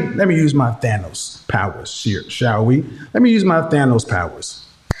 Let me use my Thanos powers here, shall we? Let me use my Thanos powers.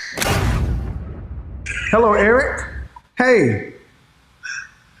 Hello, Eric. Hey,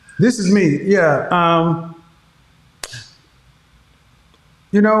 this is me. Yeah.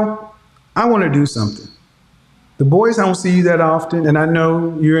 I want to do something. The boys don't see you that often, and I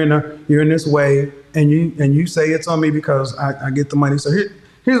know you're in this way, and you say it's on me because I get the money. So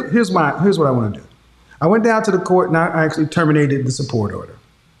here's what I want to do. I went down to the court and I actually terminated the support order.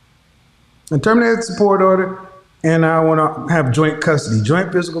 And terminated the support order, and I want to have joint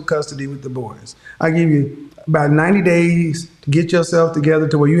physical custody with the boys. I give you about 90 days to get yourself together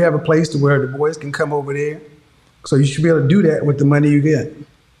to where you have a place to where the boys can come over there. So you should be able to do that with the money you get.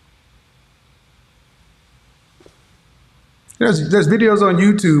 There's videos on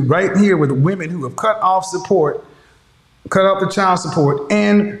YouTube right here with women who have cut off the child support,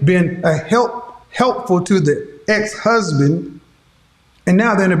 and been helpful to the ex-husband, and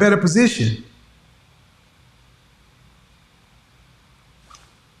now they're in a better position.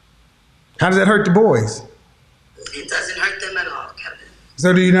 How does that hurt the boys? It doesn't hurt them at all, Kevin.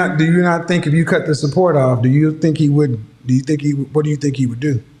 So do you not think if you cut the support off, what do you think he would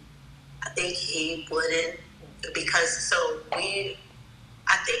do? I think he wouldn't, because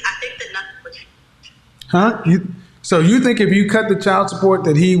I think that nothing would change. Huh? So you think if you cut the child support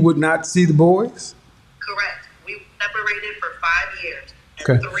that he would not see the boys? Correct. We separated for 5 years.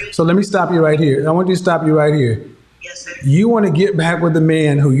 Okay. So let me stop you right here. I want you to stop you right here. Yes, sir. You want to get back with the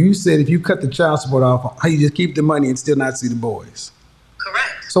man who you said if you cut the child support off, how you just keep the money and still not see the boys?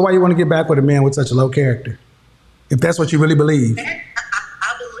 Correct. So why you want to get back with a man with such a low character? If that's what you really believe. I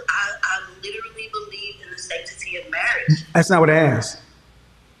literally believe in the sanctity of marriage. That's not what I asked.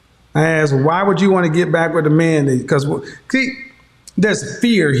 I asked, why would you want to get back with a man? Because there's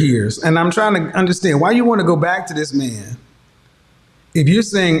fear here. And I'm trying to understand why you want to go back to this man. If you're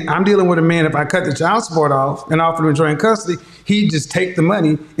saying, I'm dealing with a man, if I cut the child support off and offer him joint custody, he'd just take the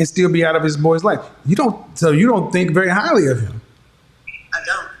money and still be out of his boy's life. You don't think very highly of him. I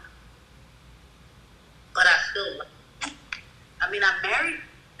don't. But I still, I'm married,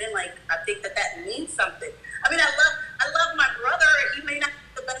 and I think that means something. I love my brother. He may not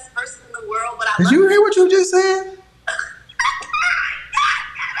be the best person in the world, but I love him. Did you hear what you just said?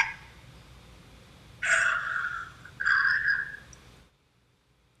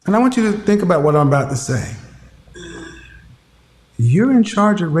 And I want you to think about what I'm about to say. You're in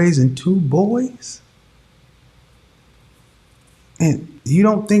charge of raising 2 boys? And you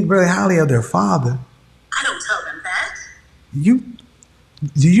don't think very highly of their father. I don't tell them that.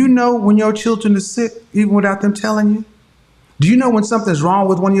 Do you know when your children are sick, even without them telling you? Do you know when something's wrong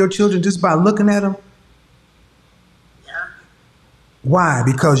with one of your children just by looking at them? Yeah. Why?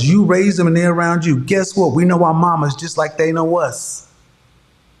 Because you raised them and they're around you. Guess what? We know our mamas just like they know us.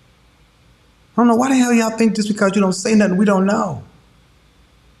 I don't know why the hell y'all think just because you don't say nothing we don't know.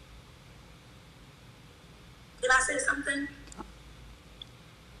 Can I say something?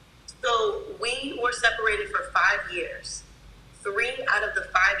 So we were separated for 5 years. 3 out of the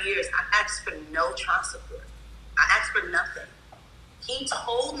 5 years, I asked for no child support. I asked for nothing. He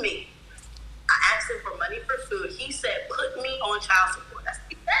told me. I asked him for money for food. He said, put me on child support. That's what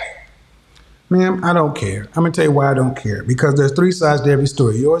he said. Ma'am, I don't care. I'm going to tell you why I don't care. Because there's 3 sides to every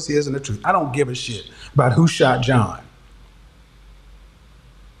story. Yours, his, and the truth. I don't give a shit about who shot John.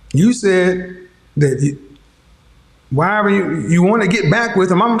 You said that why you want to get back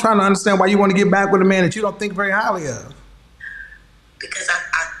with him. I'm trying to understand why you want to get back with a man that you don't think very highly of. Because I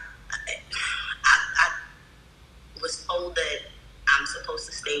was told that I'm supposed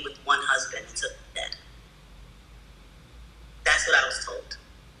to stay with one husband until dead. That's what I was told.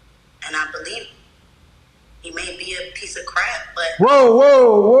 And I believe it. He may be a piece of crap, but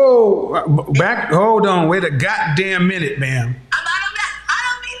Whoa. Back, hold on. Wait a goddamn minute, ma'am. I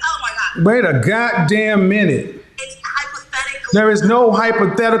don't mean, oh my God. Wait a goddamn minute. It's hypothetical. There is no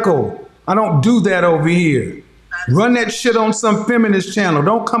hypothetical. I don't do that over here. Run that shit on some feminist channel.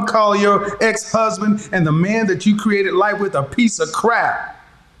 Don't come call your ex-husband and the man that you created life with a piece of crap.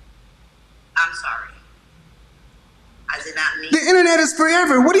 I'm sorry. I did not mean The internet is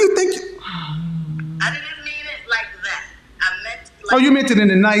forever. What do you think? I didn't mean it like that. I meant like Oh, you meant it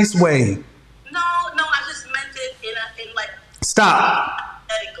in a nice way. No, I just meant it in like Stop.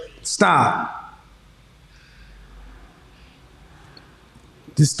 hypothetically. Stop.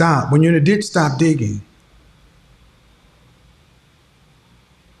 Just stop. When you're in a ditch, stop digging.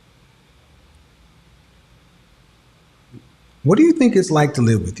 What do you think it's like to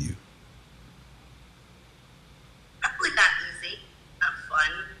live with you? Probably not easy, not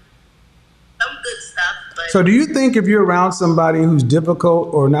fun. Some good stuff, but So do you think if you're around somebody who's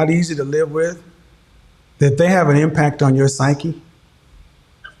difficult or not easy to live with, that they have an impact on your psyche?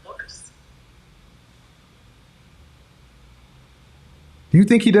 of course. Do you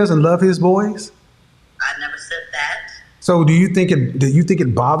think he doesn't love his boys? I never said that. So do you think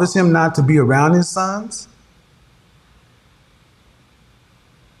it bothers him not to be around his sons?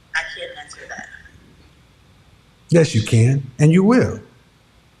 I can't answer that. Yes, you can, and you will.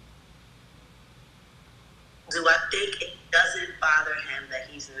 Do I think it doesn't bother him that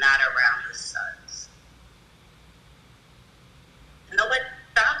he's not around his sons? Nobody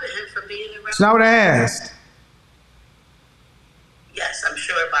stopping him from being around. It's not what I asked. Yes, I'm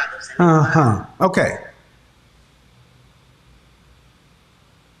sure it bothers him. Uh-huh. Okay.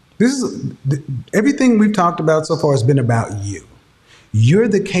 Everything we've talked about so far has been about you. You're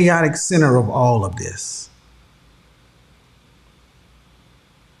the chaotic center of all of this.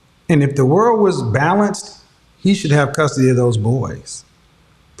 And if the world was balanced, he should have custody of those boys.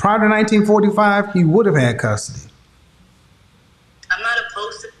 Prior to 1945, he would have had custody. I'm not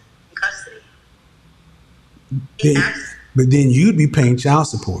opposed to custody. He Then- asked, but then you'd be paying child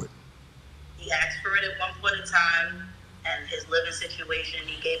support. he asked for it at one point in time, and his living situation,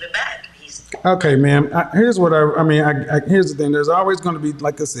 he gave it back. He's Okay, ma'am. Here's what here's the thing. There's always going to be,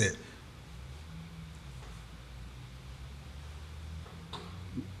 like I said,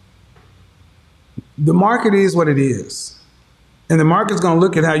 the market is what it is. And the market's going to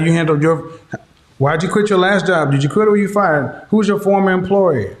look at how you handled why'd you quit your last job? Did you quit or were you fired? Who's your former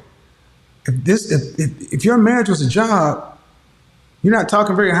employer? If your marriage was a job, you're not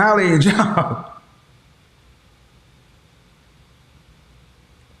talking very highly of your job.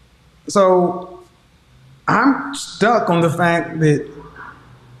 So I'm stuck on the fact that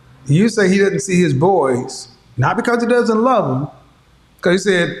you say he doesn't see his boys, not because he doesn't love them, because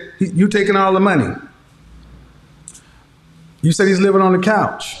he said, you taking all the money. You said he's living on the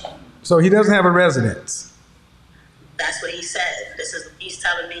couch, so he doesn't have a residence. That's what he said. He's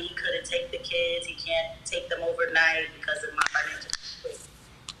telling me he couldn't take the kids. He can't take them overnight because of my financial situation.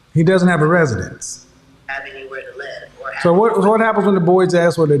 He doesn't have a residence. Have anywhere to live. Or have So what happens when the boys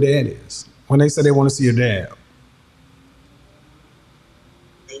ask where their dad is? When they say they want to see your dad?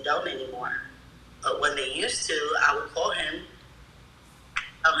 They don't anymore. But when they used to, I would call him,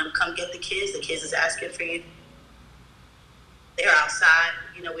 tell him, come get the kids. The kids is asking for you. They're outside.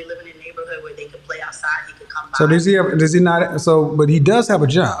 You know, we live in a neighborhood where they could play outside. He could come by. So does he not, but he does have a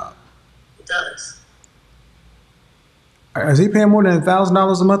job. He does. Is he paying more than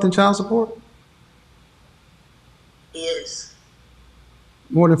 $1,000 a month in child support? He is.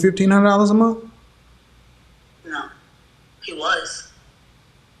 More than $1,500 a month? No. He was.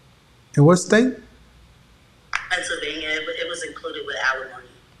 In what state? Pennsylvania. It was included with alimony.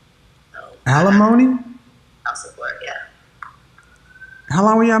 So, Alimony? child support, yeah. How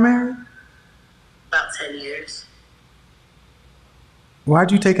long were y'all married? About 10 years.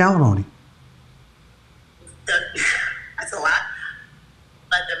 Why'd you take alimony? That's a lot.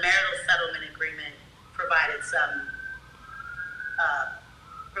 But the marital settlement agreement provided some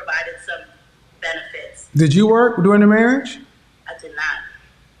benefits. Did you work during the marriage? I did not.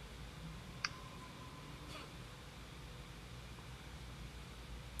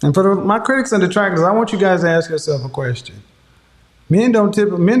 And for my critics and detractors, I want you guys to ask yourself a question. Men don't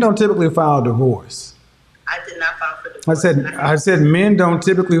typically file divorce. I did not file for divorce. I said men don't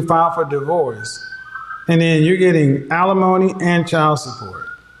typically file for divorce. And then you're getting alimony and child support.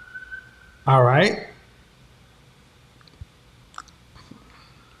 All right? At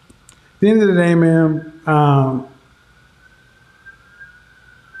the end of the day, ma'am,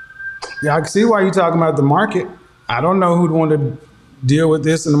 yeah, I can see why you're talking about the market. I don't know who'd want to deal with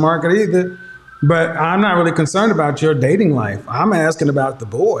this in the market either. But I'm not really concerned about your dating life. I'm asking about the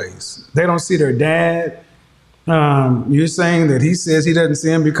boys. They don't see their dad. You're saying that he says he doesn't see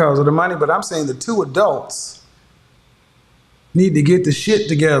him because of the money, but I'm saying the two adults need to get the shit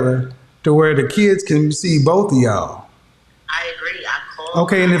together to where the kids can see both of y'all. I agree. I called.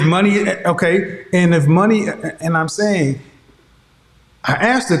 Okay, and if money, and I'm saying, I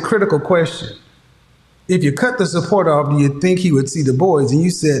asked a critical question. If you cut the support off, do you think he would see the boys? And you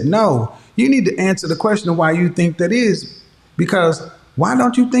said no. You need to answer the question of why you think that is. Because why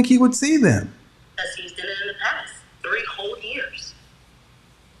don't you think he would see them? Because he's done it in the past. 3 whole years.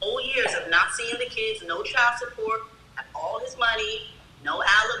 Whole years of not seeing the kids, no child support, have all his money, no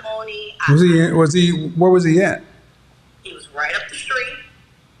alimony. Where was he at? He was right up the street,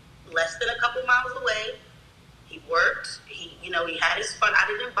 less than a couple miles away. He worked. He had his fun. I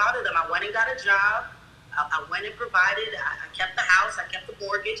didn't bother them. I went and got a job. I went and provided. I kept the house. I kept the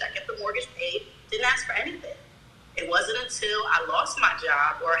mortgage. I kept the mortgage paid. Didn't ask for anything. It wasn't until I lost my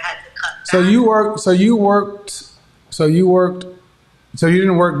job or had to cut back. So you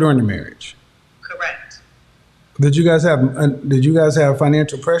didn't work during the marriage? Correct. Did you guys have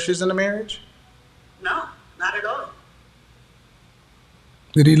financial pressures in the marriage? No, not at all.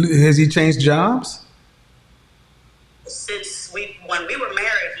 Has he changed jobs? When we were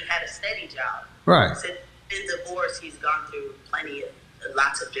married, he had a steady job. Right. Since been divorced, he's gone through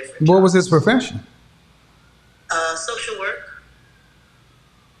lots of different What jobs. was his profession? Social work.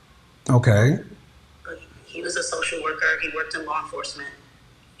 Okay. He was a social worker. He worked in law enforcement.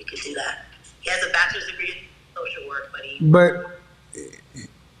 He could do that. He has a bachelor's degree in social work, But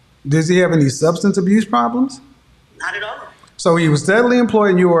does he have any substance abuse problems? Not at all. So he was steadily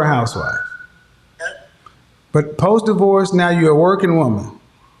employed and you were a housewife. Yep. But post-divorce, now you're a working woman.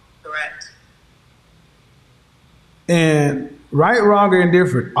 Correct. And right, wrong, or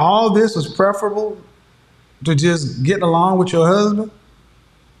indifferent, all this was preferable to just get along with your husband?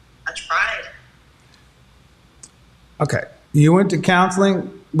 I tried. Okay. You went to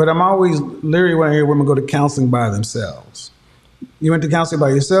counseling, but I'm always leery when I hear women go to counseling by themselves. You went to counseling by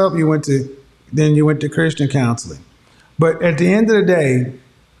yourself, then you went to Christian counseling. But at the end of the day,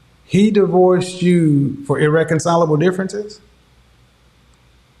 he divorced you for irreconcilable differences?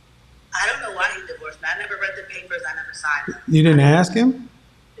 I don't know why he divorced me. I never read the papers. I never signed them. You didn't ask him?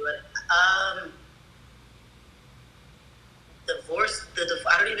 Divorce.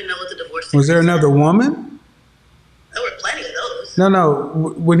 I don't even know what the divorce. Was there another woman? There were plenty of those.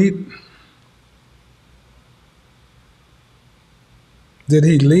 No. When did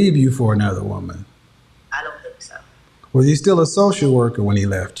he leave you for another woman? I don't think so. Was he still a social worker when he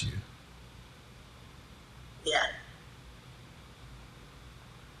left you? Yeah.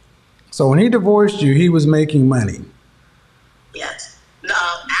 So when he divorced you, he was making money. Yes. No.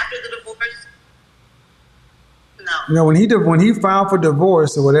 After the divorce. No. No, when he filed for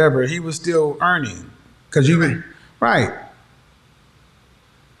divorce or whatever, he was still earning, because right.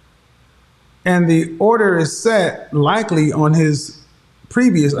 And the order is set likely on his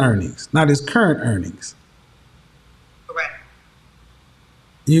previous earnings, not his current earnings. Correct.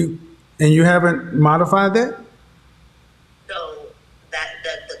 You haven't modified that? So that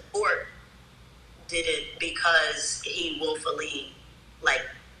the court did it because he willfully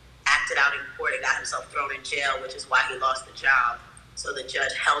acted out in court and got himself thrown in jail, which is why he lost the job. So the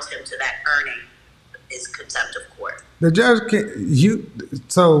judge held him to that earning is contempt of court. The judge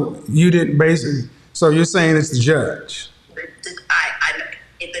so you didn't basically, so you're saying it's the judge? The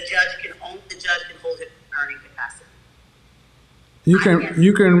judge can hold him in earning capacity. You can,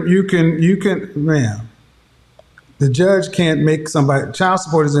 ma'am. The judge can't make child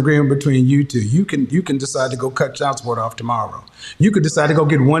support is an agreement between you two. You can decide to go cut child support off tomorrow. You could decide to go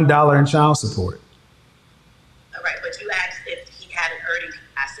get $1 in child support. All right, but you asked if he had an earning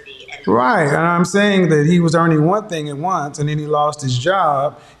capacity. Right, and I'm saying that he was earning one thing at once, and then he lost his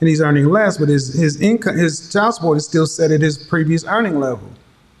job, and he's earning less, but his income, his child support is still set at his previous earning level.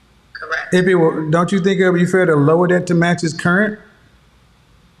 Correct. Don't you think it would be fair to lower that to match his current?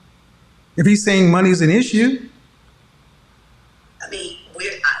 If he's saying money is an issue. I mean,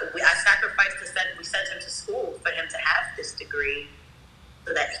 I sacrificed we sent him to school for him to have this degree,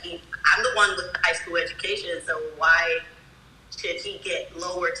 so that I'm the one with the high school education. So why should he get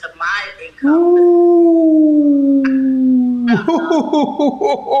lower to my income?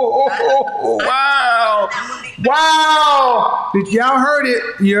 Wow! Y'all heard it.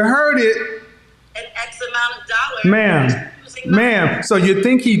 You heard it. An X amount of dollars. Ma'am, so do you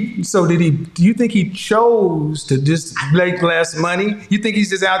think he chose to just make less money? You think he's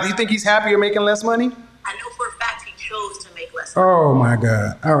just out, you think he's happier making less money? I know for a fact he chose to make less Oh my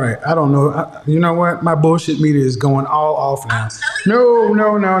God. All right. I don't know. You know what? My bullshit meter is going all off now. No.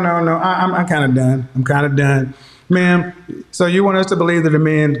 I'm kind of done. I'm kind of done. Ma'am, so you want us to believe that a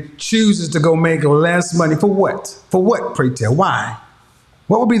man chooses to go make less money for what? For what, pray tell? Why?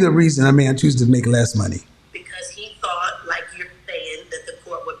 What would be the reason a man chooses to make less money? Because he thought, like you're saying, that the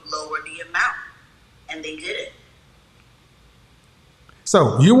court would lower the amount, and they didn't.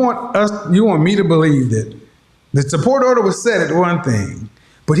 So you want me to believe that the support order was set at one thing,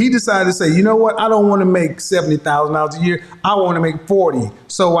 but he decided to say, you know what? I don't want to make $70,000 a year. I want to make 40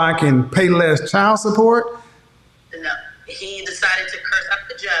 so I can pay less child support. No, he decided to curse up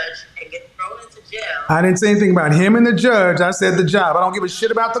the judge and get thrown into jail. I didn't say anything about him and the judge. I said the job. I don't give a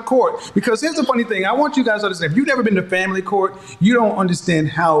shit about the court. Because here's the funny thing. I want you guys to understand. If you've never been to family court, you don't understand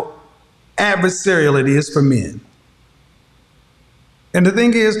how adversarial it is for men. And the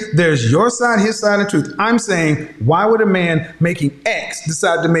thing is, there's your side, his side, and truth. I'm saying, why would a man making X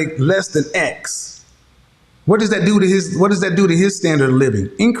decide to make less than X? What does that do to his standard of living?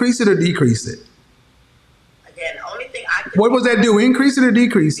 Increase it or decrease it? Again, the only thing I could What does that do? Increase it or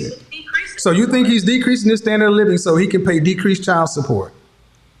decrease it? decrease it. So you think he's decreasing his standard of living so he can pay decreased child support?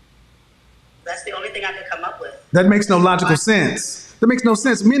 That's the only thing I could come up with. That makes no logical sense. That makes no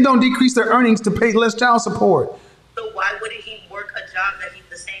sense. Men don't decrease their earnings to pay less child support. So why wouldn't he work a job that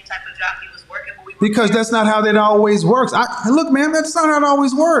the same type of job he was working when we were Because married? that's not how that always works. Look, man, that's not how it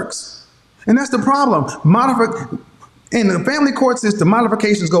always works. And that's the problem. In the family court system,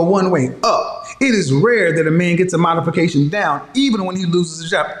 modifications go one way, up. It is rare that a man gets a modification down, even when he loses his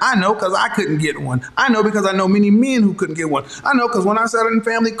job. I know because I couldn't get one. I know because I know many men who couldn't get one. I know because when I sat in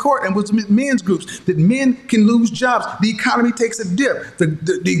family court and was with men's groups, that men can lose jobs. The economy takes a dip.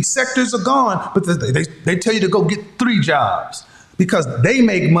 The sectors are gone, but they tell you to go get 3 jobs because they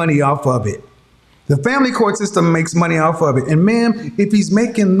make money off of it. The family court system makes money off of it. And ma'am,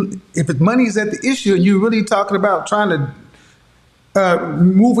 if money is at the issue and you're really talking about trying to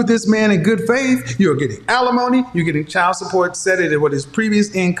move with this man in good faith, you're getting alimony, you're getting child support set at what his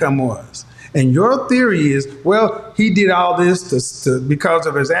previous income was. And your theory is, well, he did all this because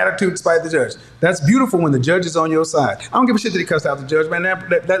of his attitude despite the judge. That's beautiful when the judge is on your side. I don't give a shit that he cussed out the judge, man.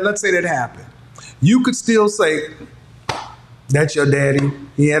 Let's say that happened. You could still say, that's your daddy.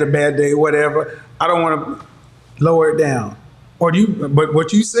 He had a bad day, whatever. I don't want to lower it down. But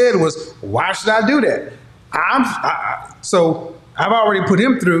what you said was, why should I do that? So I've already put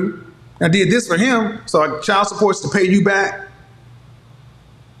him through. I did this for him, so child support's to pay you back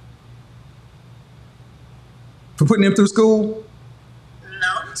for putting him through school?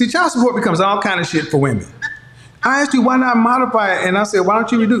 No. See, child support becomes all kind of shit for women. I asked you, why not modify it? And I said, why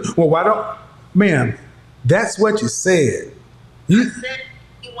don't you reduce? Well, why don't, ma'am, that's what you said. I said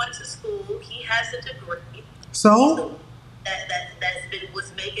he went to school, he has a degree. So?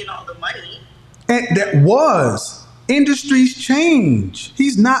 Was making all the money. And that was. Industries change.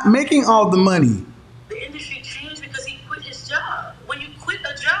 He's not making all the money. The industry changed because he quit his job. When you quit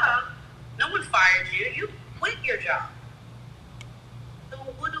a job, no one fired you. You quit your job. So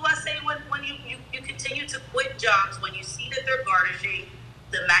what do I say when you continue to quit jobs when you see that they're garnishing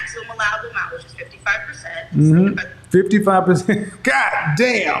the maximum allowable amount, which is 55%. 55%. God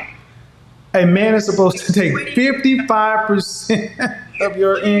damn. A man is supposed to take 55% of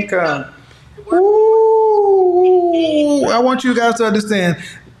your income. Ooh, I want you guys to understand.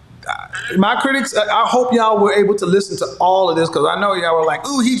 My critics, I hope y'all were able to listen to all of this because I know y'all were like,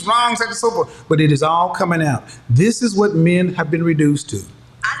 ooh, he's wrong, so forth. But it is all coming out. This is what men have been reduced to.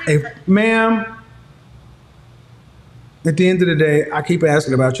 Ma'am, at the end of the day, I keep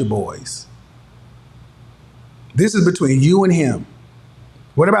asking about your boys. This is between you and him.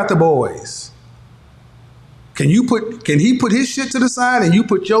 What about the boys? Can he put his shit to the side and you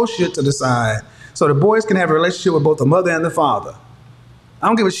put your shit to the side so the boys can have a relationship with both the mother and the father? I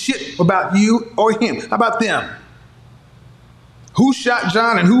don't give a shit about you or him. How about them? Who shot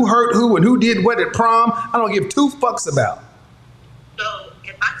John and who hurt who and who did what at prom? I don't give 2 fucks about. So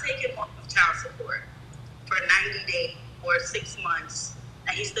if I take him off of child support for 90 days or 6 months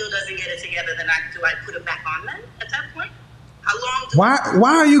and he still doesn't get it together, then do I put him back on then at that point? How long?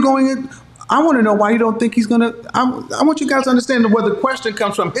 Why are you going in? I want to know why you don't think he's going to. I want you guys to understand where the question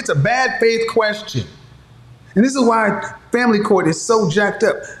comes from. It's a bad faith question. And this is why family court is so jacked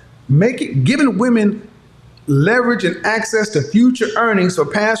up. Giving women leverage and access to future earnings for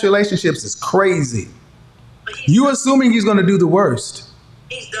past relationships is crazy. You assuming he's going to do the worst.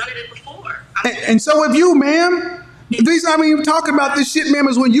 He's done it before. And so have you, ma'am. The reason I'm even talking about this shit, ma'am,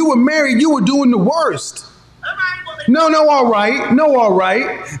 is when you were married, you were doing the worst. All right, well, No, all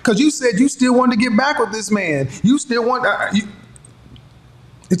right. Because you said you still wanted to get back with this man. You still want,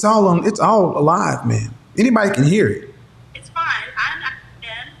 It's all alive, man. Anybody can hear it. It's fine. I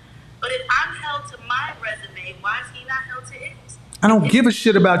understand. But if I'm held to my resume, why is he not held to his? I don't give a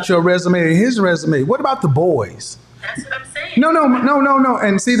shit about your resume or his resume. What about the boys? That's what I'm saying. No.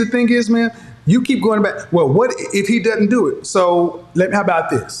 And see, the thing is, man, you keep going back. Well, what if he doesn't do it? So how about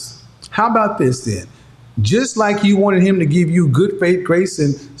this? How about this then? Just like you wanted him to give you good faith, grace,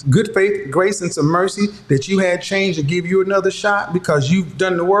 and some mercy, that you had changed to give you another shot because you've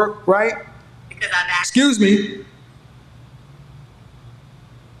done the work, right? Because I've asked. Excuse me.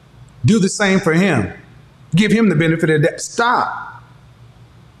 Do the same for him. Give him the benefit of that. Stop.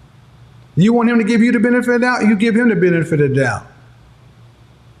 You want him to give you the benefit of the doubt? You give him the benefit of the doubt.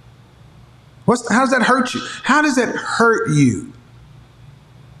 How does that hurt you? How does that hurt you?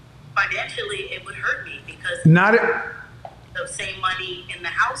 Financially, it would hurt me because Not it. the same money in the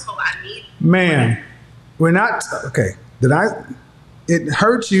household. I need. Man, we're not okay. It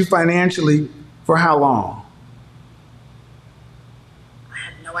hurts you financially for how long? I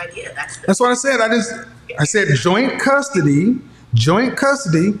have no idea. That's what I said. I said joint custody. Joint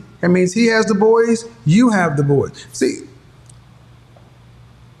custody. That means he has the boys, you have the boys. See,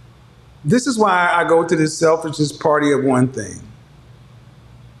 this is why I go to this selfishness party of one thing.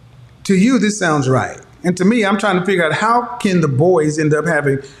 To you, this sounds right. And to me, I'm trying to figure out how can the boys end up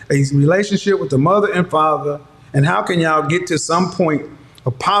having a relationship with the mother and father, and how can y'all get to some point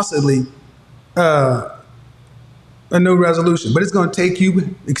of possibly a new resolution. But it's going to take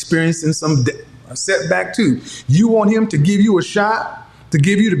you experiencing some setback too. You want him to give you a shot, to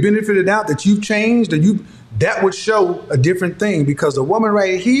give you the benefit of the doubt that you've changed, that would show a different thing, because the woman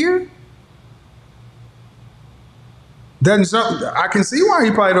right here I can see why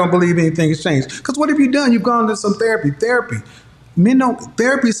you probably don't believe anything has changed. Because what have you done? You've gone to some therapy. Therapy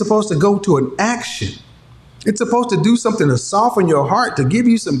is supposed to go to an action. It's supposed to do something to soften your heart, to give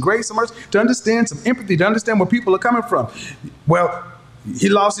you some grace, some mercy, to understand some empathy, to understand where people are coming from. Well, he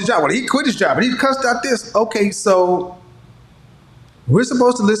lost his job. Well, he quit his job, and he cussed out this. Okay, so we're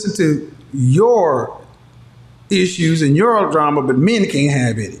supposed to listen to your issues and your drama, but men can't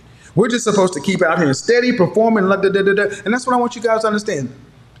have any. We're just supposed to keep out here and steady performing, and that's what I want you guys to understand.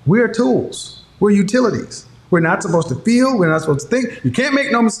 We're tools. We're utilities. We're not supposed to feel. We're not supposed to think. You can't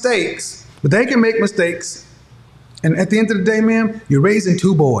make no mistakes, but they can make mistakes. And at the end of the day, man, you're raising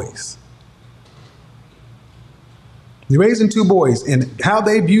two boys. You're raising two boys, and how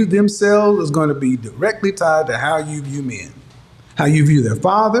they view themselves is going to be directly tied to how you view men, how you view their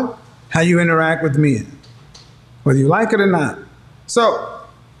father, how you interact with men, whether you like it or not. So,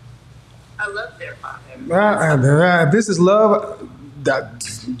 I love their father. This is love.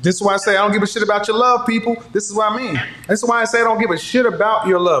 This is why I say I don't give a shit about your love, people. This is what I mean. That's why I say I don't give a shit about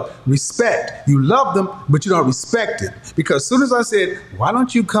your love. Respect. You love them, but you don't respect it. Because as soon as I said, why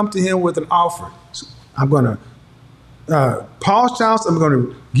don't you come to him with an offer? I'm going to pause child support. I'm going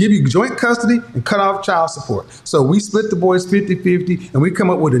to give you joint custody and cut off child support. So we split the boys 50-50, and we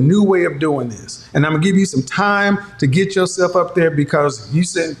come up with a new way of doing this. And I'm going to give you some time to get yourself up there, because you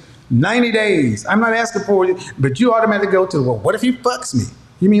said 90 days. I'm not asking for it, but you automatically go to, well, what if he fucks me?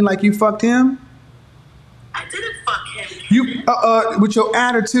 You mean like you fucked him? I didn't fuck him. You, with your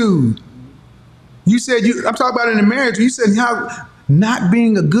attitude. You said I'm talking about in the marriage. You said how not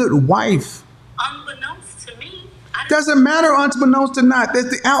being a good wife. Unbeknownst to me. Doesn't matter unbeknownst to not. That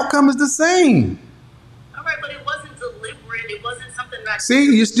the outcome is the same. All right, but it wasn't deliberate. It wasn't something that.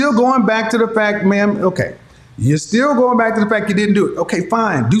 See, you're still going back to the fact, ma'am. Okay. You're still going back to the fact you didn't do it. Okay,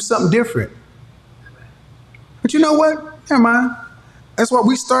 fine. Do something different. But you know what? Never mind. That's why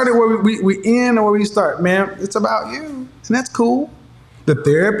we started where we end or where we start, man. It's about you. And that's cool. The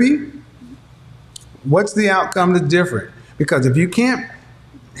therapy, what's the outcome that's different? Because if you can't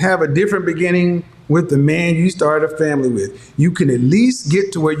have a different beginning with the man you started a family with, you can at least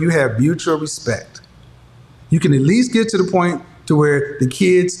get to where you have mutual respect. You can at least get to the point to where the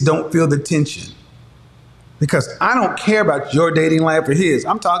kids don't feel the tension. Because I don't care about your dating life or his.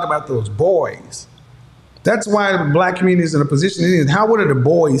 I'm talking about those boys. That's why the black community is in a position it is. How what are the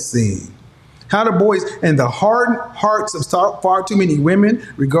boys seeing? How the boys and the hardened hearts of far too many women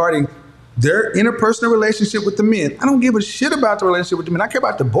regarding their interpersonal relationship with the men. I don't give a shit about the relationship with the men. I care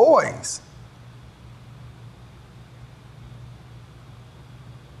about the boys.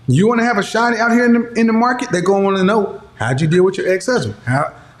 You want to have a shot out here in the market? They're going to want to know, how'd you deal with your ex-husband?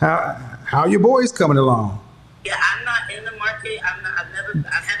 How your boys coming along? Yeah, I'm not in the market. I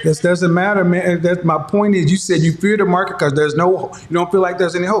haven't. This doesn't matter, man. That's my point is you said you fear the market because you don't feel like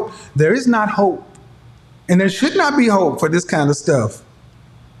there's any hope. There is not hope. And there should not be hope for this kind of stuff.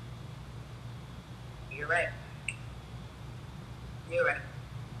 You're right. You're right.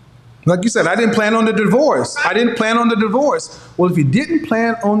 Like you said, I didn't plan on the divorce. I didn't plan on the divorce. Well, if you didn't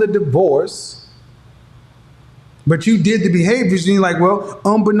plan on the divorce, but you did the behaviors, and you're like, well,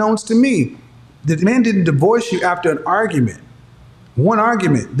 unbeknownst to me, the man didn't divorce you after an argument. One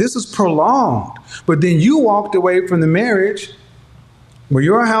argument. This is prolonged. But then you walked away from the marriage where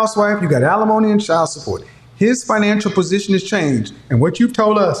you're a housewife, you got alimony and child support. His financial position has changed. And what you've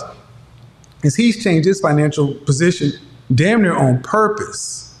told us is he's changed his financial position damn near on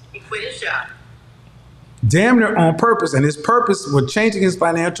purpose. He quit his job. Damn near on purpose. And his purpose with changing his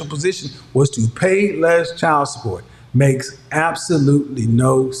financial position was to pay less child support. Makes absolutely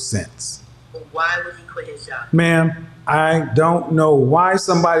no sense. Well, why would he quit his job? Ma'am, I don't know why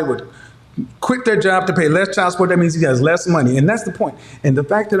somebody would quit their job to pay less child support. That means he has less money. And that's the point. And the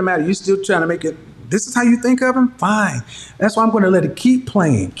fact of the matter, you're still trying to make it, this is how you think of him? Fine. That's why I'm going to let it keep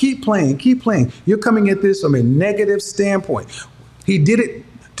playing, keep playing, keep playing. You're coming at this from a negative standpoint. He did it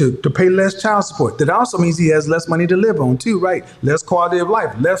to pay less child support. That also means he has less money to live on too, right? Less quality of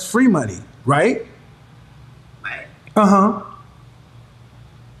life, less free money, right? Right. Uh-huh.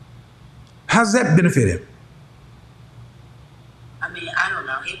 How does that benefit him? I mean, I don't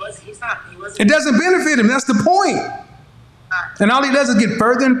know. He wasn't. It doesn't benefit him. That's the point. And all he does is get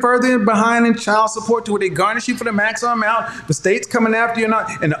further and further behind in child support to where they garnish you for the maximum amount. The state's coming after you now.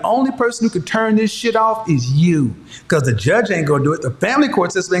 And the only person who can turn this shit off is you. Because the judge ain't going to do it. The family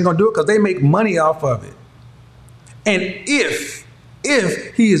court system ain't going to do it because they make money off of it. And if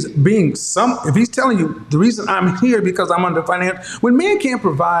he is being if he's telling you the reason I'm here because I'm under financial, when men can't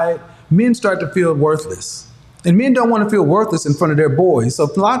provide, men start to feel worthless. And men don't want to feel worthless in front of their boys. So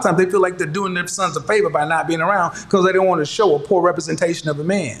a lot of times they feel like they're doing their sons a favor by not being around because they don't want to show a poor representation of a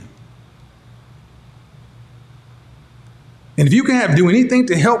man. And if you can do anything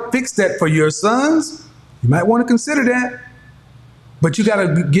to help fix that for your sons, you might want to consider that. But you got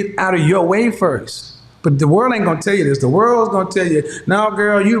to get out of your way first. But the world ain't going to tell you this. The world's going to tell you, no,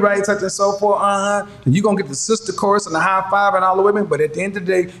 girl, you right, such and so forth, and you're going to get the sister chorus and the high five and all the women. But at the end of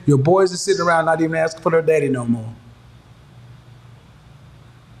the day, your boys are sitting around not even asking for their daddy no more.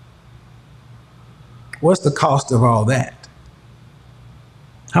 What's the cost of all that?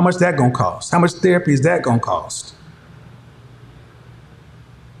 How much that going to cost? How much therapy is that going to cost?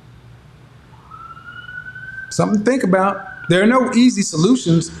 Something to think about. There are no easy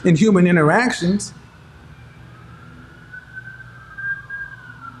solutions in human interactions.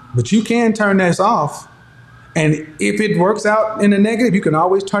 But you can turn this off. And if it works out in the negative, you can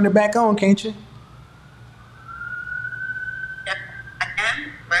always turn it back on, can't you? Yeah, I can,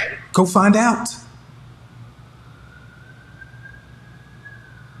 right? Go find out.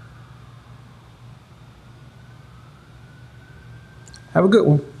 Have a good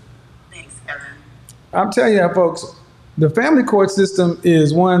one. Thanks, Kevin. I'm telling you, folks, the family court system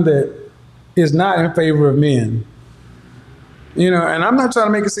is one that is not in favor of men. You know, and I'm not trying to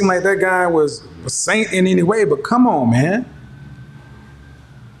make it seem like that guy was a saint in any way, but come on, man.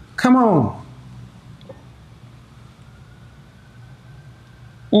 Come on.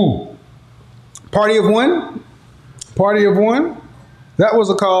 Party of one. Party of one. That was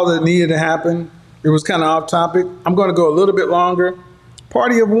a call that needed to happen. It was kind of off topic. I'm going to go a little bit longer.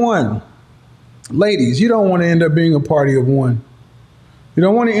 Party of one. Ladies, you don't want to end up being a party of one. You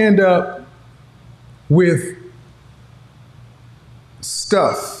don't want to end up with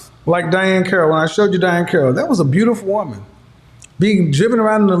stuff like Diane Carroll. When I showed you Diane Carroll, that was a beautiful woman being driven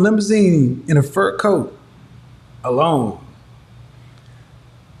around in a limousine in a fur coat alone.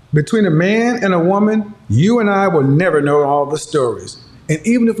 Between a man and a woman, you and I will never know all the stories. And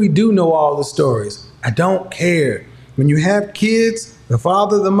even if we do know all the stories, I don't care. When you have kids, the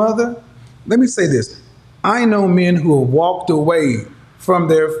father, the mother, let me say this. I know men who have walked away from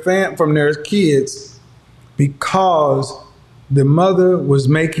their kids because the mother was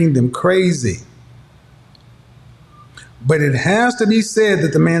making them crazy. But it has to be said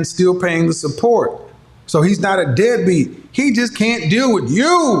that the man's still paying the support. So he's not a deadbeat. He just can't deal with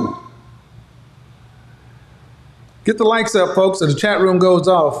you. Get the likes up, folks, so the chat room goes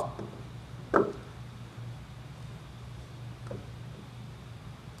off.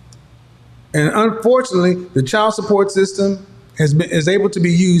 And unfortunately, the child support system is able to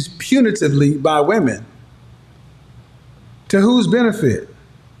be used punitively by women. To whose benefit?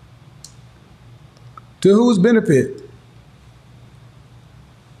 To whose benefit?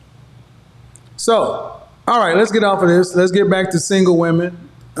 So, all right, let's get off of this. Let's get back to single women.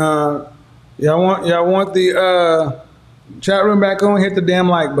 Y'all want the chat room back on? Hit the damn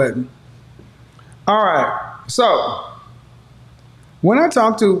like button. All right. So, when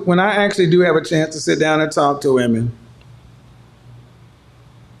I actually do have a chance to sit down and talk to women,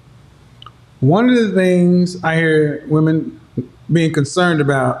 One of the things I hear women being concerned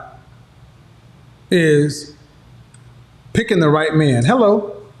about is picking the right man.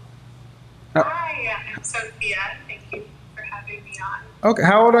 Hello. Hi, I'm Sophia. Thank you for having me on. Okay,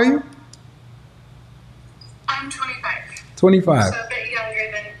 how old are you? I'm 25. 25. So a bit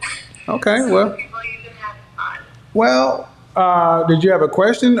younger than Okay, some well, people you've been having on. well, did you have a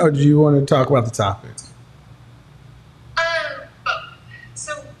question or do you want to talk about the topic? Both.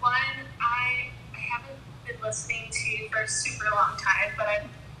 So one, I haven't been listening to you for a super long time, but I've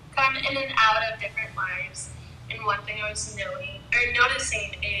come in and out of different lives. And one thing I was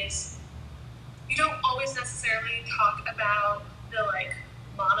noticing is you don't always necessarily talk about the like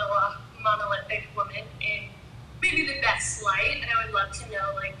monolithic woman in maybe the best light. And I would love to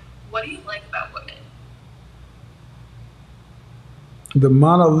know, like, what do you like about women? The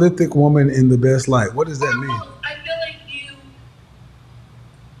monolithic woman in the best light. What does that mean? Well, I feel like you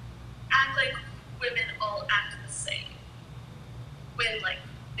act like women all act the same when like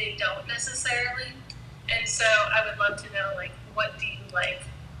they don't necessarily. And so I would love to know, like, what do you like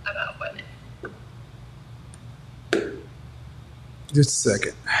about women? Just a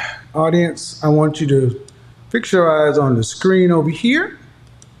second. Audience, I want you to fix your eyes on the screen over here.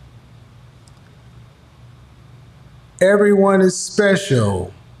 Everyone is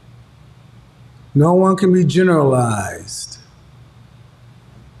special. No one can be generalized.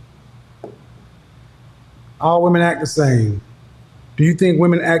 All women act the same. Do you think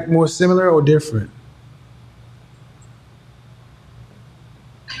women act more similar or different?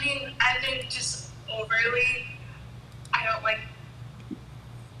 I mean, I think just overly, I don't like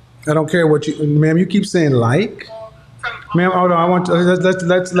I don't care what you, ma'am. You keep saying like. people from all Ma'am, hold on. I want to,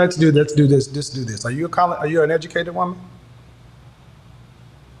 let's do this. Just do this. Are you are you an educated woman?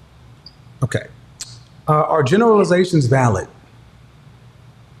 Okay. Are generalizations valid?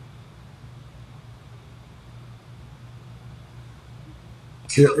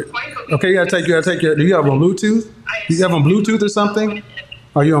 Yeah. to a point, but we Okay, I take your. Do you have on Bluetooth? Do you have on Bluetooth or something?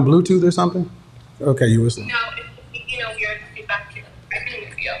 Are you on Bluetooth or something? Okay, you listen. No, weird feedback here. I can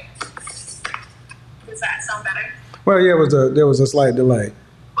move you. Does that sound better? Well, yeah, there was a slight delay.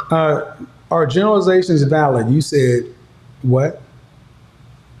 Are generalizations valid? You said what?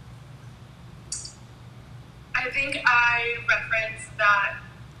 I think I referenced that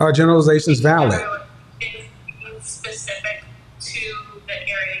Are generalizations valid? is specific to the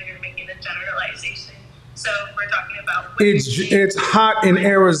area you're making a generalization. So if we're talking about women It's hot in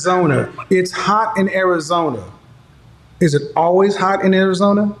Arizona. It's hot in Arizona. Is it always hot in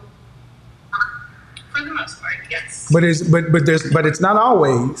Arizona? for the most part, yes. But it's not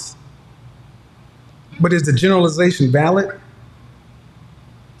always. But is the generalization valid?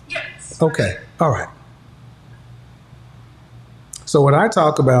 Yes. Okay. All right. So what I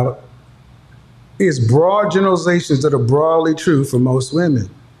talk about is broad generalizations that are broadly true for most women.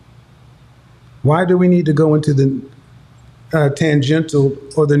 Why do we need to go into the tangential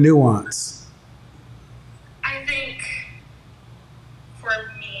or the nuance? I think for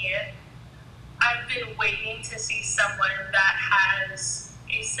me, I've been waiting to see someone that has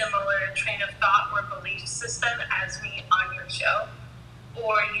a similar train of thought or belief system as me on your show,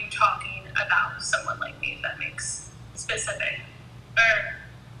 or you talking about someone like me, if that makes specific or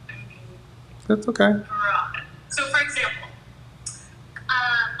That's okay. broad. So, for example,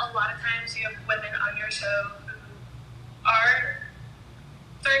 a lot of times you have women on your show who are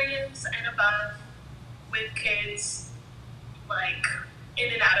 30s and above with kids, like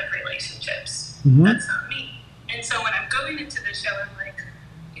in and out of relationships. Mhm. That's not me. And so when I'm going into the show, I'm like,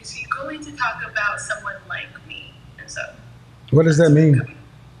 is he going to talk about someone like me? And so What does that mean?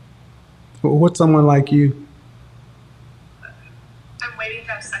 What's someone like you? I'm waiting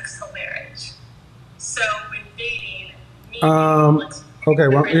to have sex till marriage. So when dating, me, let's Okay.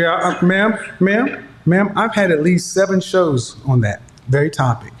 Well, yeah, ma'am. I've had at least 7 shows on that very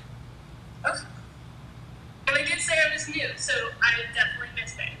topic. Okay. And I did say I was new, so I definitely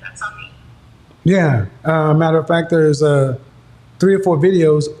missed it. That's on me. Yeah. Matter of fact, there's 3 or 4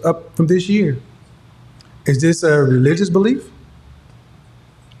 videos up from this year. Is this a religious belief?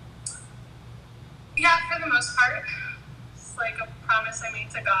 Yeah, for the most part. It's like a promise I made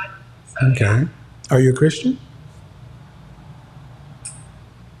to God. So, Okay. Are you a Christian?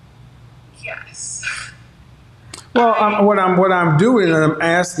 Yes. Well, what I'm doing, I'm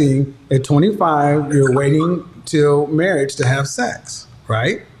asking at 25, you're waiting till marriage to have sex,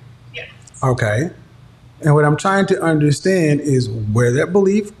 right? Yes. Okay. And what I'm trying to understand is where that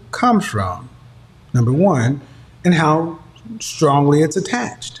belief comes from, number one, and how strongly it's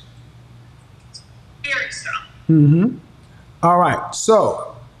attached. Very strong. Mm-hmm. All right.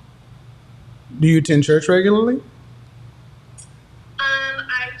 So Do you attend church regularly?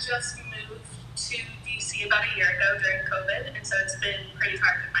 I just moved to DC about a year ago during COVID, and so it's been pretty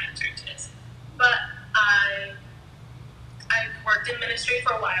hard to find churches. But I've worked in ministry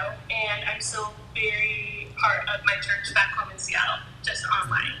for a while, and I'm still very part of my church back home in Seattle, just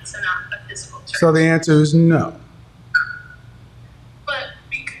online, so not a physical church. So the answer is no. But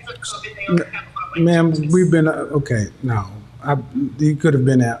because of COVID, they only have online Ma'am, churches. we've been, okay, no. You could have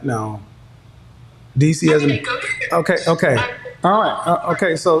been out, no. DC I hasn't. mean, I go to church. Okay. All right.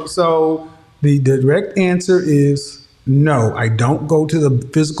 Okay. So the direct answer is no. I don't go to the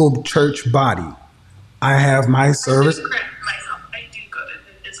physical church body. I have my service. I correct myself. I do go to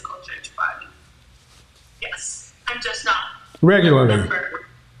the physical church body. Yes, I'm just not Regularly. a member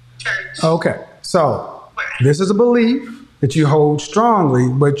of church. Okay. So this is a belief that you hold strongly,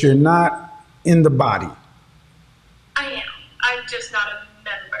 but you're not in the body. I am. I'm just not a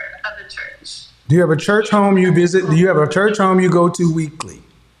member of the church. Do you have a church home you visit? Do you have a church home you go to weekly?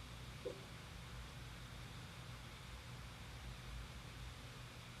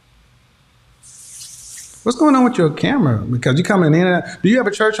 What's going on with your camera? Because you're coming in and out. Do you have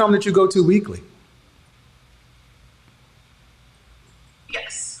a church home that you go to weekly?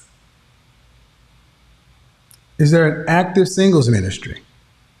 Yes. Is there an active singles ministry?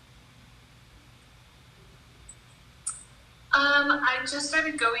 I just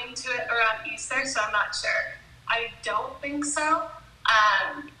started going to it around Easter, so I'm not sure. I don't think so.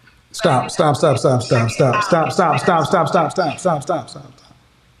 Stop.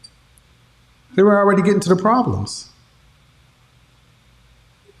 They were already getting to the problems.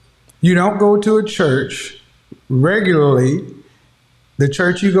 You don't go to a church regularly. The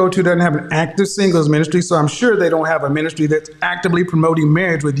church you go to doesn't have an active singles ministry, so I'm sure they don't have a ministry that's actively promoting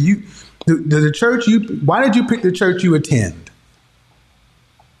marriage with you. The church why did you pick the church you attend?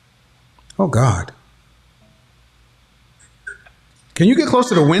 Oh God. Can you get close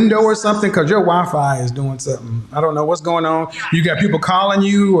to the window or something? Because your Wi-Fi is doing something. I don't know what's going on. You got people calling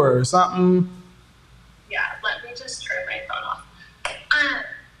you or something? Yeah, let me just turn my phone off.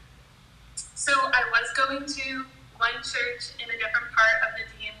 So I was going to one church in a different part of the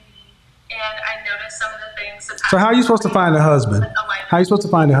DMV, and I noticed some of the things. So how are you supposed to find a husband? How are you supposed to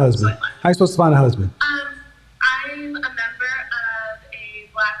find a husband? How are you supposed to find a husband? I'm a member of a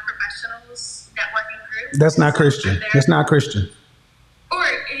Black professionals networking group. That's not Christian. That's not Christian. Or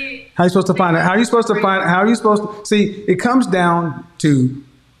How are you supposed to find it? How are you supposed to find? How are you supposed to see? It comes down to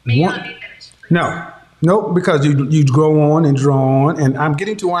May one. let me finish, please. No, because you go on and draw on, and I'm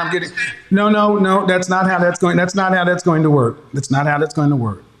getting to where I'm getting. No, that's not how that's going. That's not how that's going to work. That's not how that's going to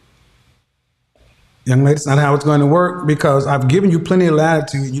work. Young lady, it's not how it's going to work because I've given you plenty of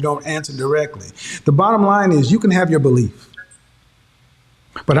latitude and you don't answer directly. The bottom line is you can have your belief.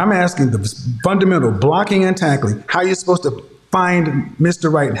 But I'm asking the fundamental blocking and tackling, how you're supposed to find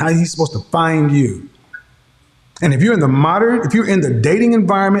Mr. Right and how he's supposed to find you. And if you're in the dating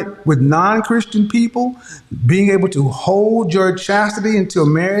environment with non-Christian people, being able to hold your chastity until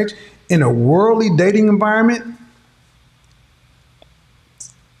marriage in a worldly dating environment,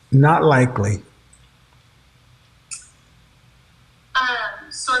 not likely.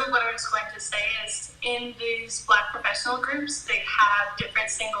 Sort of what I was going to say is in these Black professional groups, they have different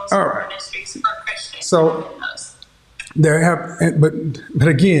singles All right. ministries for Christians. So- in those. But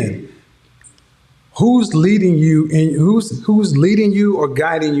again, who's leading you in who's leading you or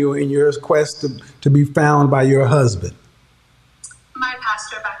guiding you in your quest to be found by your husband? My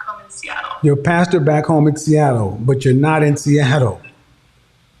pastor back home in Seattle. Your pastor back home in Seattle, but you're not in Seattle.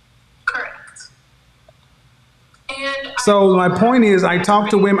 Correct. And So my point is, I talk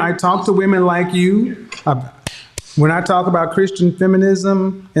to women like you. When I talk about Christian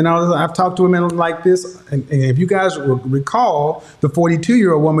feminism and all this, I've talked to women like this. And if you guys recall, the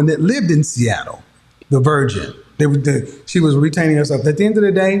 42-year-old woman that lived in Seattle, the virgin, she was retaining herself. At the end of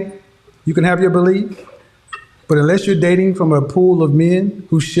the day, you can have your belief, but unless you're dating from a pool of men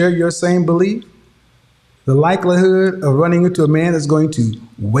who share your same belief, the likelihood of running into a man that's going to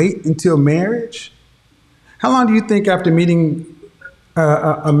wait until marriage. How long do you think after meeting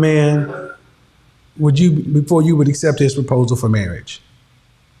a man before you would accept his proposal for marriage?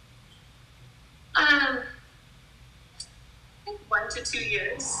 I think 1 to 2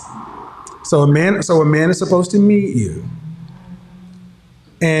 years. So a man is supposed to meet you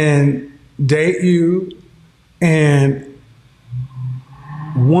and date you, and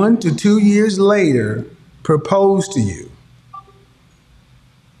 1 to 2 years later propose to you.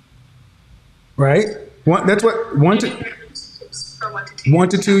 Right? That's what 1 to For 1 to 2 years. 1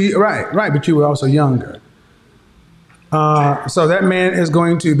 to 2 years. Right. But you were also younger. So that man is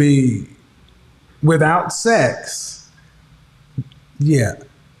going to be without sex, yeah.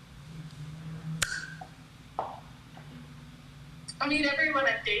 I mean, everyone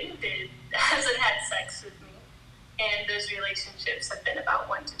I've dated hasn't had sex with me, and those relationships have been about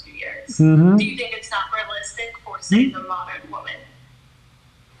 1 to 2 years. Mm-hmm. Do you think it's not realistic for, say, the modern woman?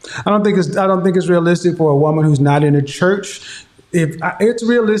 I don't think it's realistic for a woman who's not in a church. It's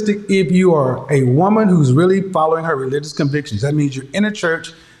realistic if you are a woman who's really following her religious convictions. That means you're in a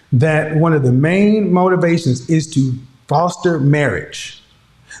church that one of the main motivations is to foster marriage.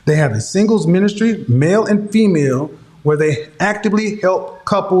 They have a singles ministry, male and female, where they actively help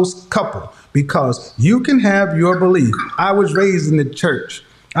couples couple, because you can have your belief. I was raised in the church.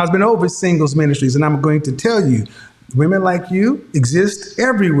 I've been over singles ministries, and I'm going to tell you, women like you exist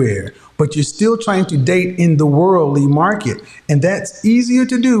everywhere, but you're still trying to date in the worldly market. And that's easier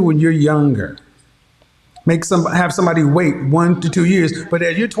to do when you're younger. Have somebody wait 1 to 2 years, but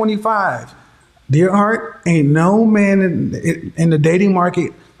as you're 25, dear heart, ain't no man in the dating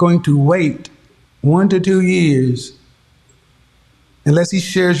market going to wait 1 to 2 years unless he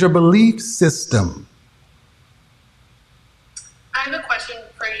shares your belief system. I have a question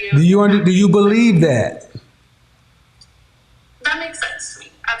for you. Do you believe that? That makes sense to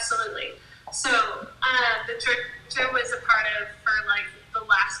me, absolutely. So, the church I was a part of for like the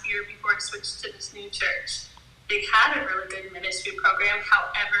last year before I switched to this new church, they had a really good ministry program.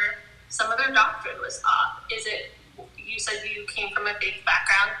 However, some of their doctrine was off. You said you came from a faith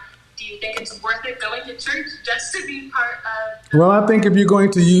background. Do you think it's worth it going to church just to be part of? Well, I think if you're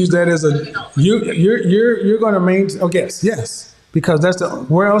going to use that as you're going to maintain. Oh, yes, because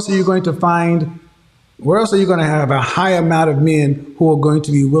where else are you going to find? Where else are you going to have a high amount of men who are going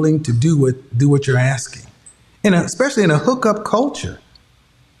to be willing to do what you're asking, especially in a hookup culture?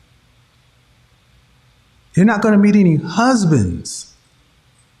 You're not going to meet any husbands.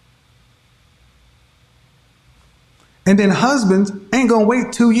 And then husbands ain't going to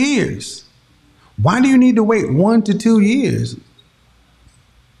wait 2 years. Why do you need to wait 1 to 2 years?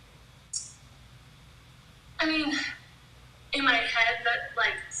 I mean, in my head, that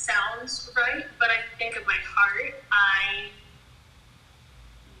sounds right, but I think in my heart,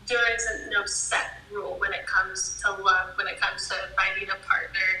 there isn't no set rule when it comes to love, when it comes to finding a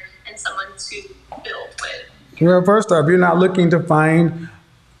partner and someone to build with. Well, first off, you're not looking to find.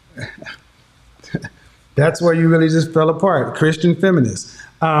 That's where you really just fell apart. Christian feminists.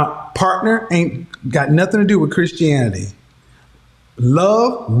 Partner ain't got nothing to do with Christianity.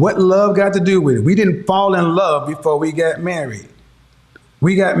 Love, what love got to do with it? We didn't fall in love before we got married.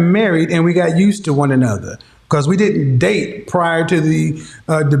 We got married and we got used to one another because we didn't date prior to the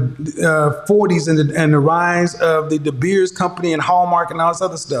 40s and the rise of the De Beers Company and Hallmark and all this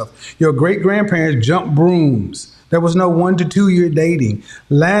other stuff. Your great-grandparents jumped brooms. There was no 1 to 2 year dating.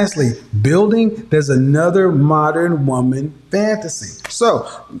 Lastly, building, there's another modern woman fantasy. So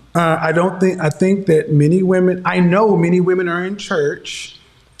I think that I know many women are in church,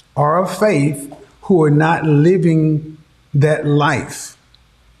 are of faith, who are not living that life.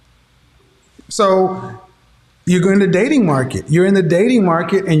 So you're going to the dating market. You're in the dating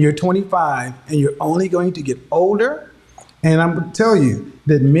market and you're 25 and you're only going to get older. And I'm going to tell you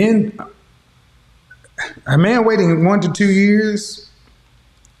that a man waiting 1 to 2 years,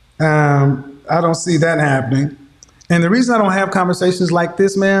 I don't see that happening. And the reason I don't have conversations like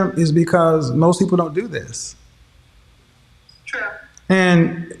this, ma'am, is because most people don't do this. True.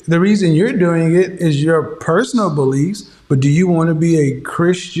 And the reason you're doing it is your personal beliefs, but do you want to be a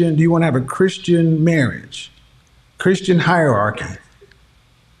Christian? Do you want to have a Christian marriage? Christian hierarchy?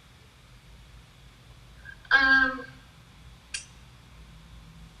 Huh.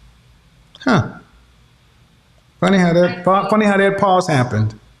 Funny how that pause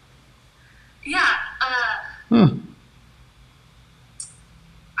happened. Yeah. I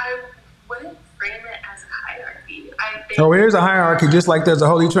wouldn't frame it as a hierarchy. Oh, here's a hierarchy, just like there's a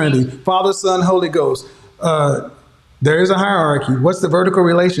Holy Trinity. Father, Son, Holy Ghost. There is a hierarchy. What's the vertical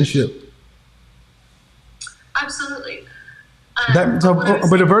relationship? Absolutely. But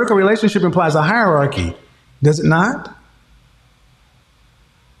the vertical relationship implies a hierarchy. Does it not?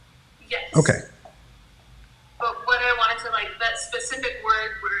 Yes. Okay. But what I wanted to that specific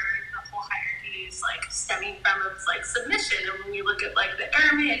word where the whole hierarchy is stemming from is submission. And when you look at the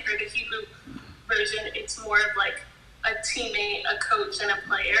Aramaic or the Hebrew version, it's more of a teammate, a coach, and a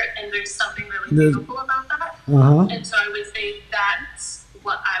player. And there's something really beautiful about that. Uh-huh. And so I would say that's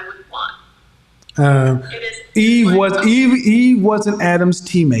what I would want. Eve wasn't Adam's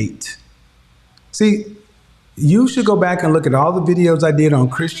teammate. See, you should go back and look at all the videos I did on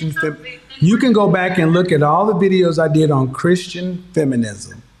Christian feminism. You can go back and look at all the videos I did on Christian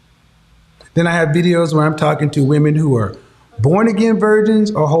feminism. Then I have videos where I'm talking to women who are born again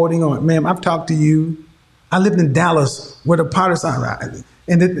virgins or holding on. Ma'am, I've talked to you. I lived in Dallas where the Potter's on.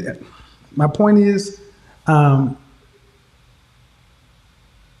 And my point is,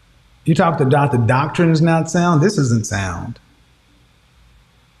 you talked about the doctrine's not sound. This isn't sound.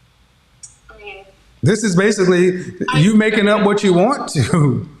 I mean, This is basically you making up what you want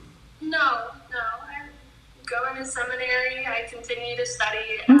to. no. I go into seminary. I continue to study.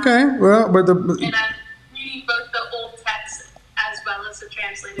 Okay, well, but And I'm reading both the old text as well as the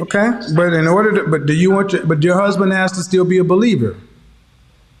translated. okay, English but in text. order to, but do you want but your husband has to still be a believer.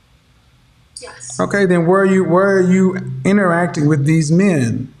 Yes. Okay, then where are you interacting with these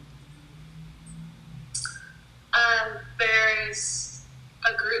men? There's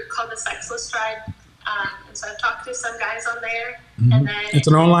a group called the Sexless Tribe, and so I've talked to some guys on there, and then It's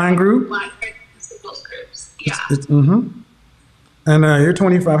an online group? Black singles groups. Yeah. And you're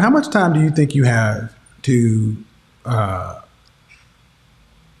 25. How much time do you think you have to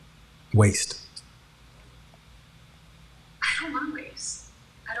waste? I don't want to waste.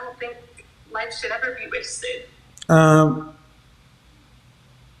 I don't think life should ever be wasted.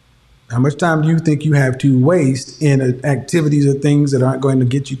 How much time do you think you have to waste in activities or things that aren't going to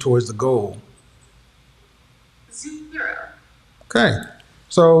get you towards the goal? 0. Okay.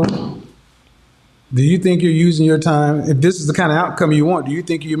 So do you think you're using your time? If this is the kind of outcome you want, do you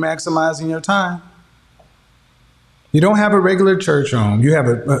think you're maximizing your time? You don't have a regular church home. You have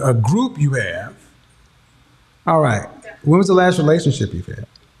a group you have. All right. When was the last relationship you've had?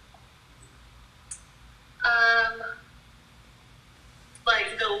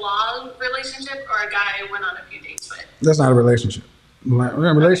 Like the long relationship or a guy I went on a few dates with? That's not a relationship.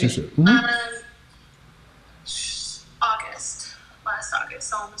 Relationship. Mhm. Last August,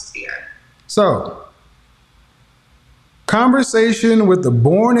 almost a year. So, conversation with the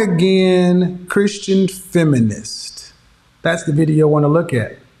born again Christian feminist. That's the video I want to look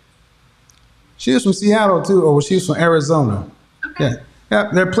at. She was from Seattle too, or she's from Arizona. Okay. Yeah,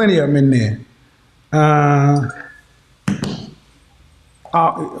 there are plenty of them in there.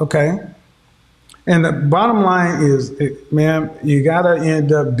 Okay. And the bottom line is, ma'am, you gotta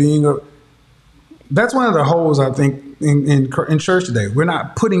end up being that's one of the holes I think in church today. We're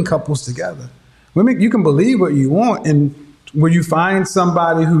not putting couples together. Women, you can believe what you want, and will you find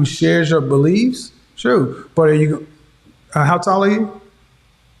somebody who shares your beliefs? Sure, but are you? How tall are you?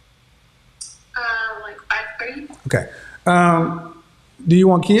 Like 5'3". Okay. Do you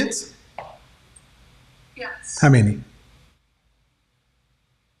want kids? Yes. How many?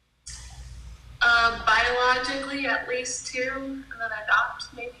 Biologically, at least 2, and then adopt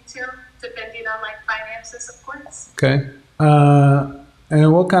maybe 2, depending on like finances, of course. Okay.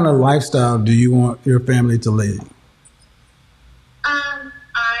 And what kind of lifestyle do you want your family to lead? I'm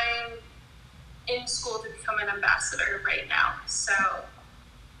in school to become an ambassador right now, so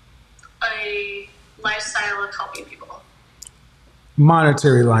a lifestyle of helping people.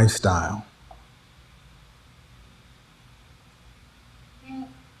 Monetary lifestyle.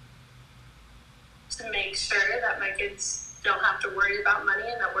 To make sure that my kids don't have to worry about money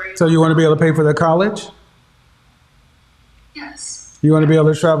and not worry. So you want to be able to pay for their college? Yes. You want to be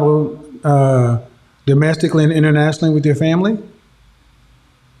able to travel domestically and internationally with your family?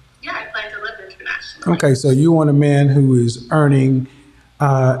 Yeah, I plan to live internationally. Okay, so you want a man who is earning,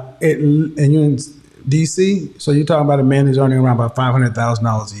 and you're in DC, so you're talking about a man who's earning around about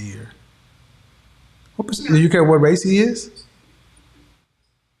 $500,000 a year. Do you care what race he is?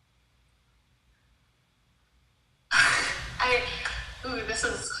 This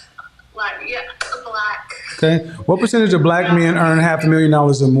is like, black. Okay. What percentage of black men earn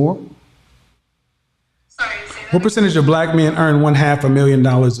 $500,000 or more? Sorry, say that. What percentage of black men earn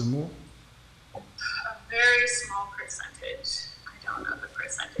 $500,000 or more? A very small percentage. I don't know the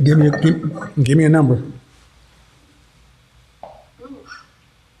percentage. Give me a number. Ooh.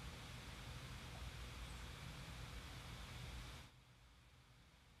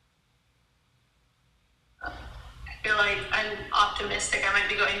 I feel like I'm optimistic. I might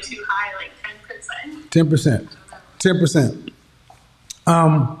be going too high, like 10%. 10%.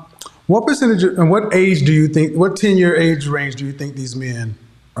 10%. What percentage and what age do you think, what 10-year age range do you think these men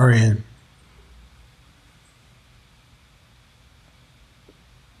are in?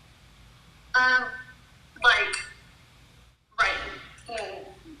 Like, right.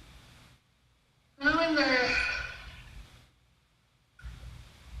 In their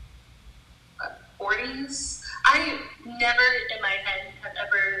 40s. I never in my head have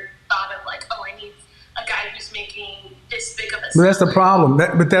ever thought of like, oh, I need a guy who's making this big of a. But that's the salary. problem.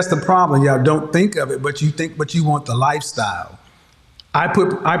 But that's the problem. Y'all don't think of it, but you want the lifestyle. I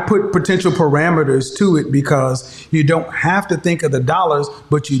put potential parameters to it because you don't have to think of the dollars,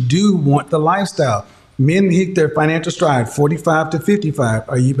 but you do want the lifestyle. Men hit their financial stride 45 to 55.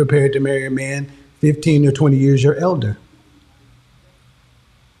 Are you prepared to marry a man 15 or 20 years your elder?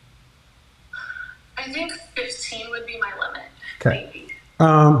 I think 15 would be my limit. Okay. Maybe.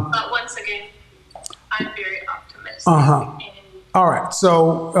 But once again, I'm very optimistic. All right.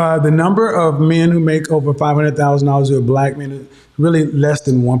 So the number of men who make over $500,000 who are black men is really less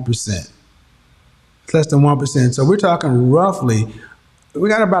than 1%. It's less than 1%. So we're talking roughly, we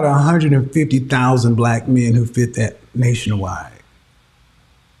got about 150,000 black men who fit that nationwide.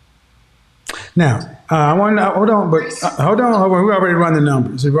 Now, I want to, hold on. We already run the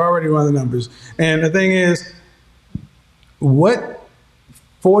numbers. We've already run the numbers. And the thing is, what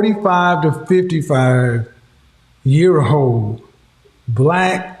 45 to 55-year-old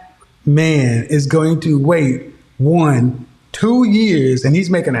black man is going to wait 2 years, and he's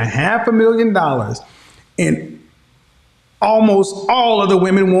making $500,000, and almost all of the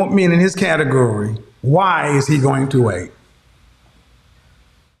women want men in his category. Why is he going to wait?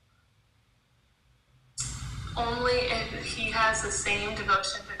 Only if he has the same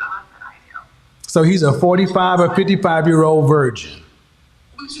devotion to God that I do. So he's a 45 or 55-year-old virgin.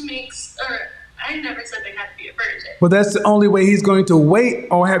 Which makes, I never said they had to be a virgin. Well, that's the only way he's going to wait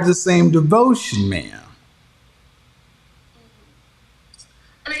or have the same devotion, ma'am.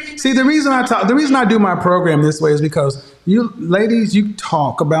 See, the reason I do my program this way is because you ladies, you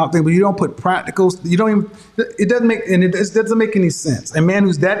talk about things, but you don't put practicals. You don't even. It doesn't make any sense. A man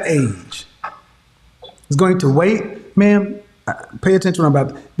who's that age is going to wait, ma'am. Pay attention about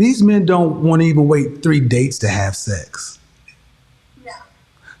that. These men don't want to even wait 3 dates to have sex. Yeah.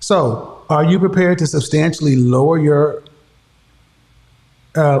 So, are you prepared to substantially lower your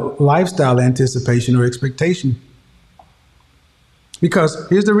lifestyle anticipation or expectation? Because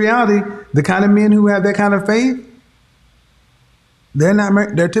here's the reality: the kind of men who have that kind of faith,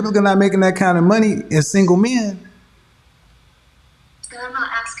 they're typically not making that kind of money as single men. And I'm not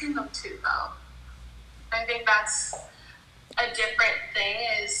asking them to, though. I think that's a different thing,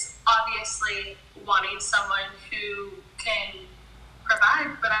 is obviously wanting someone who can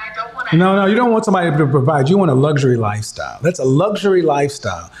provide, but I don't want to. No, you don't want somebody to provide. You want a luxury lifestyle. That's a luxury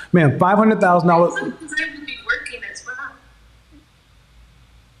lifestyle. Man, $500,000. Sometimes I would be working as well.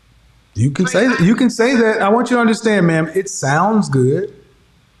 You can say that. You can say that. I want you to understand, ma'am, it sounds good.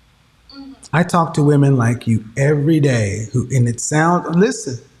 Mm-hmm. I talk to women like you every day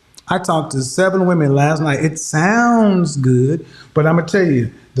listen, I talked to 7 women last night. It sounds good, but I'm going to tell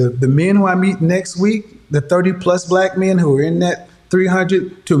you, the men who I meet next week, the 30 plus black men who are in that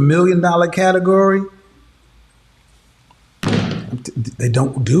 $300 to $1 million category, they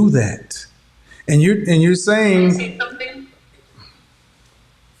don't do that. And you're saying, Can I say something?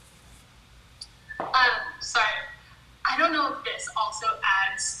 Sorry. I don't know if this also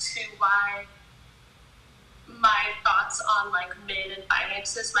adds to why my thoughts on like men and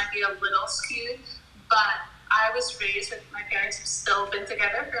finances might be a little skewed, but I was raised with, my parents have still been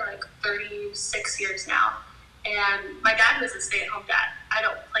together for like 36 years now, and my dad was a stay-at-home dad. I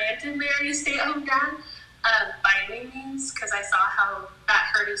don't plan to marry a stay-at-home dad by any means, because I saw how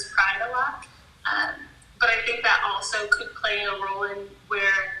that hurt his pride a lot, but I think that also could play a role in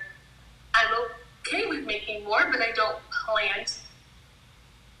where I'm okay with making more, but I don't plan to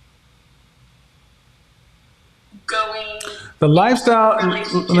going the lifestyle,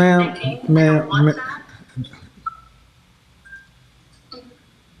 ma'am.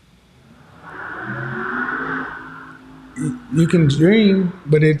 You can dream,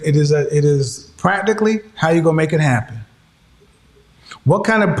 but it is practically how you gonna make it happen. What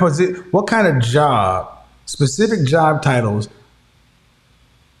kind of job, specific job titles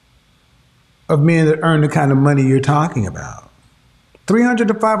of men that earn the kind of money you're talking about? $300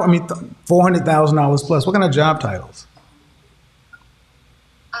 to $400,000 plus. What kind of job titles?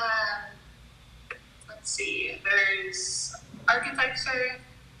 Let's see. There's architecture.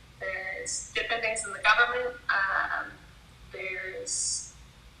 There's different things in the government. There's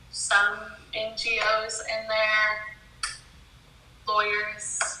some NGOs in there.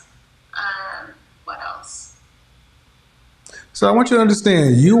 Lawyers. What else? So I want you to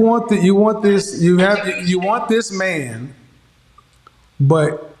understand. You want this man,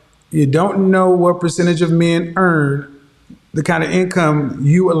 but you don't know what percentage of men earn the kind of income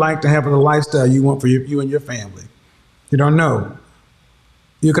you would like to have for the lifestyle you want for you and your family. You don't know.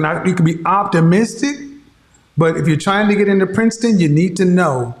 You can be optimistic, but if you're trying to get into Princeton, you need to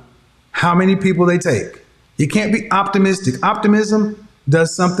know how many people they take. You can't be optimistic. Optimism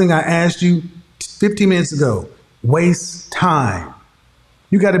does something I asked you 15 minutes ago. Waste time.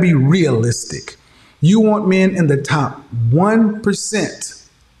 You got to be realistic. You want men in the top 1%,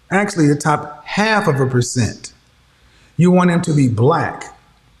 actually the top half of a percent. You want him to be black.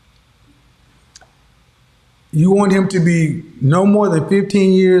 You want him to be no more than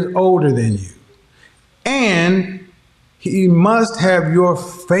 15 years older than you. And he must have your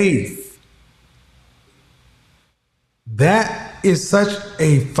faith. That is such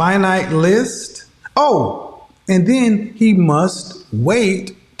a finite list. Oh, and then he must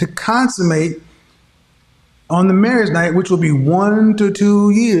wait to consummate on the marriage night, which will be 1 to 2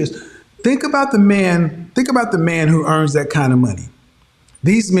 years. Think about the man who earns that kind of money.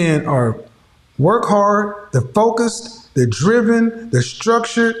 These men are work hard, they're focused, they're driven, they're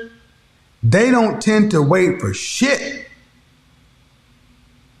structured. They don't tend to wait for shit.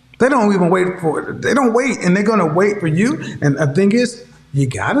 They don't even wait for it. They don't wait, and they're going to wait for you. And the thing is, you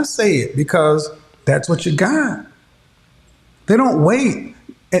got to say it because that's what you got. They don't wait.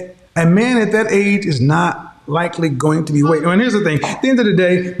 A man at that age is not likely going to be waiting. And here's the thing. At the end of the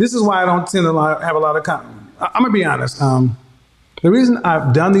day, this is why I don't tend to have a lot of I'm going to be honest. The reason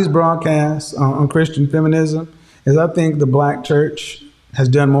I've done these broadcasts on Christian feminism is I think the black church has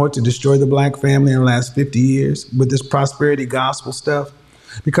done more to destroy the black family in the last 50 years with this prosperity gospel stuff.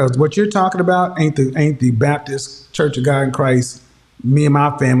 Because what you're talking about ain't the Baptist Church of God in Christ me and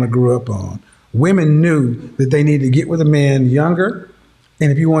my family grew up on. Women knew that they needed to get with a man younger,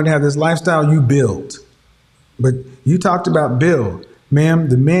 and if you wanted to have this lifestyle, you build. But you talked about build. Ma'am,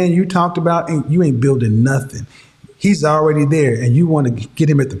 the man you talked about, you ain't building nothing. He's already there, and you want to get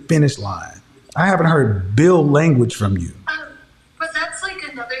him at the finish line. I haven't heard build language from you. But that's like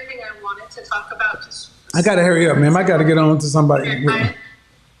another thing I wanted to talk about. I got to hurry up, ma'am. I got to get on to somebody. But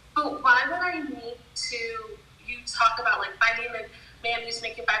why would I need to, you talk about like finding a man who's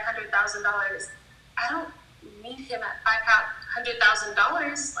making $500,000. I don't need him at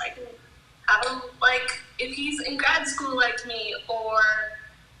 $500,000. Like, have him, like, if he's in grad school like me or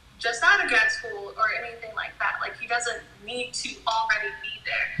just out of grad school or anything like that, like, he doesn't need to already be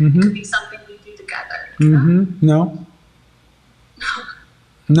there. It could be something we do together. You know? No.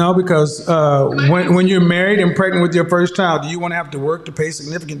 No, because when you're married and pregnant with your first child, do you want to have to work to pay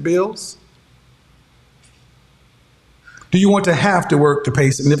significant bills? Do you want to have to work to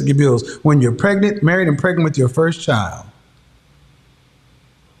pay significant bills when you're pregnant, married, and pregnant with your first child?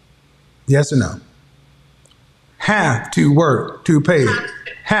 Yes or no? Have to work to pay.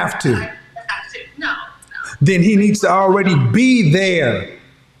 Have to. Have to. No. Then he needs to already be there. Okay.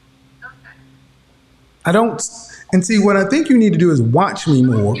 I don't. And see, what I think you need to do is watch me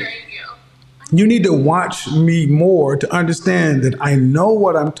more. You need to watch me more to understand that I know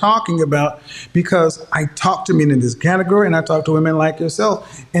what I'm talking about because I talk to men in this category and I talk to women like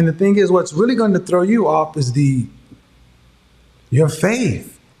yourself. And the thing is, what's really going to throw you off is your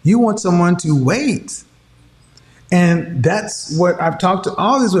faith. You want someone to wait. And that's what I've talked to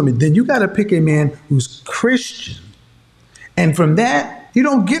all these women. Then you got to pick a man who's Christian. And from that, you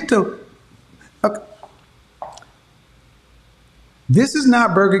don't get to... This is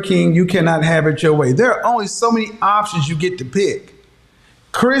not Burger King. You cannot have it your way. There are only so many options you get to pick.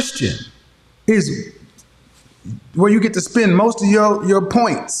 Christian is where you get to spend most of your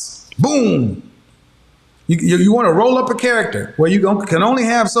points. Boom. You want to roll up a character where you can only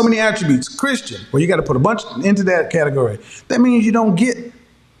have so many attributes. Christian, where you got to put a bunch into that category. That means you don't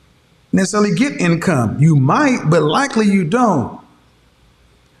necessarily get income. You might, but likely you don't.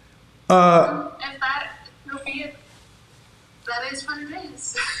 That is what it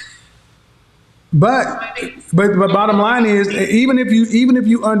is. But bottom line is, even if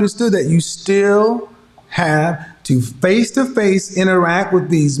you understood that, you still have to face interact with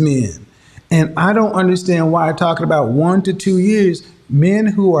these men. And I don't understand why talking about 1 to 2 years, men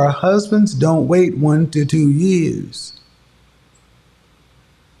who are husbands don't wait 1 to 2 years.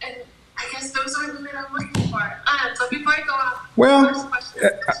 And I guess those are the men I'm looking for. So before I go off, well, first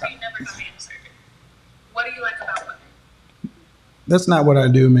question you never got answered. What do you like about women? That's not what I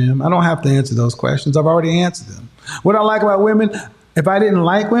do, ma'am. I don't have to answer those questions. I've already answered them. What I like about women, if I didn't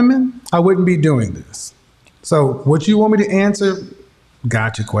like women, I wouldn't be doing this. So what you want me to answer,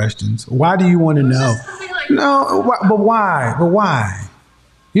 gotcha questions. Why do you want to know? But why?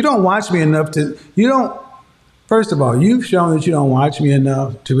 You don't watch me enough first of all, you've shown that you don't watch me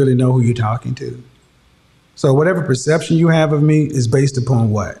enough to really know who you're talking to. So whatever perception you have of me is based upon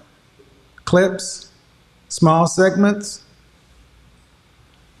what? Clips? Small segments?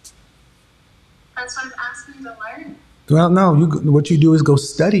 That's what I'm asking to learn. Well, no, what you do is go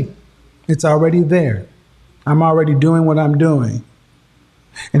study. It's already there. I'm already doing what I'm doing.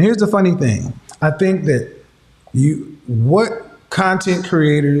 And here's the funny thing. I think that what content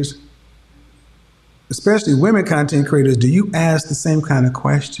creators, especially women content creators, do you ask the same kind of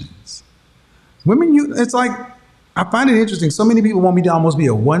questions? Women, it's like, I find it interesting. So many people want me to almost be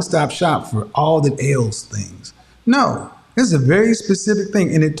a one-stop shop for all that ails things. No, this is a very specific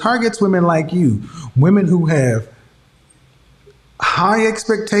thing, and it targets women like you, women who have high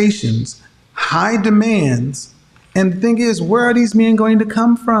expectations, high demands, and the thing is, where are these men going to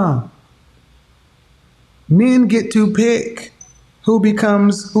come from? Men get to pick who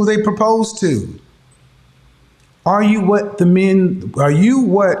they propose to. Are you what the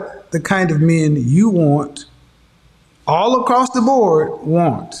kind of men you want, all across the board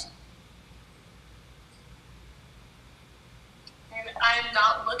want? And I'm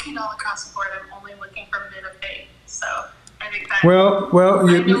not looking all across the board. I'm only looking for men of faith. So I think that. Well,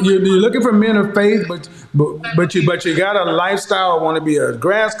 you're looking for men of faith, but you got a lifestyle. Want to be a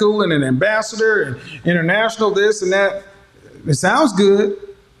grad school and an ambassador and international this and that. It sounds good,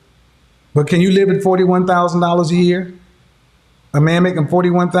 but can you live at $41,000 a year? A man making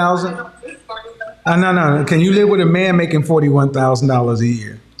 $41,000? No. Can you live with a man making $41,000 a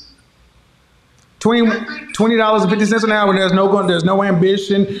year? $20.50 an hour. There's no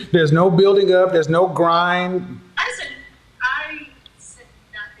ambition. There's no building up. There's no grind. I said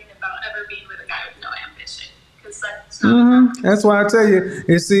nothing about ever being with a guy with no ambition, because that's not. That's why I tell you.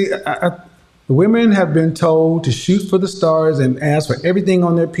 You see, women have been told to shoot for the stars and ask for everything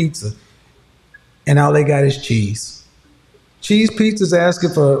on their pizza, and all they got is cheese. Cheese pizza's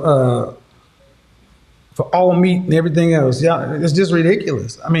asking for all meat and everything else. Yeah, it's just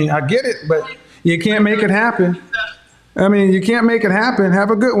ridiculous. I mean, I get it, but you can't make it happen. I mean, you can't make it happen. Have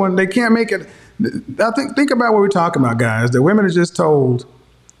a good one. They can't make it. Think about what we're talking about, guys. The women are just told,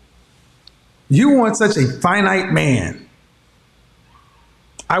 you want such a finite man.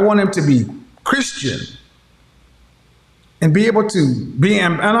 I want him to be Christian and be able to be,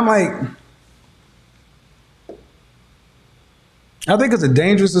 and I'm like, I think it's a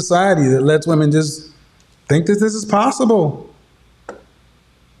dangerous society that lets women just think that this is possible.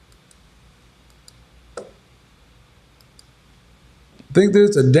 I think that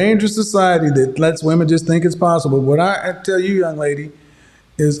it's a dangerous society that lets women just think it's possible. What I tell you, young lady,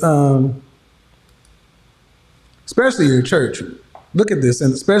 is especially in the church, look at this,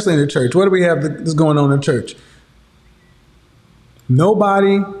 and especially in the church, what do we have that's going on in the church?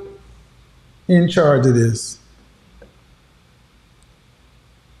 Nobody in charge of this.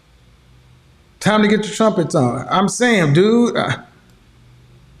 Time to get your trumpets on. I'm saying, dude,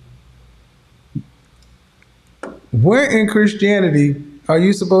 where in Christianity are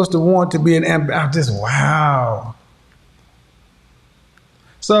you supposed to want to be an ambassador? Wow.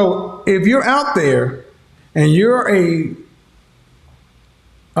 So if you're out there and you're a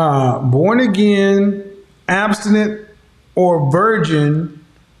born again, abstinent, or virgin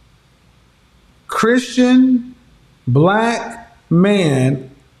Christian black man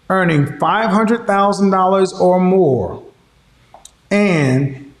earning $500,000 or more,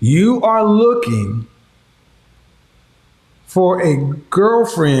 and you are looking for a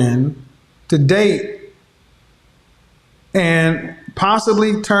girlfriend to date and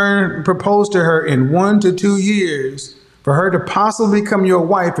possibly propose to her in 1 to 2 years, for her to possibly become your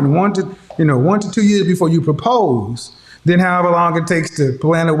wife in 1 to 2 years before you propose, then however long it takes to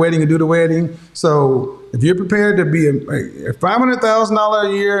plan a wedding and do the wedding. So if you're prepared to be a $500,000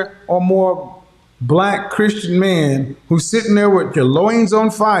 a year or more black Christian man who's sitting there with your loins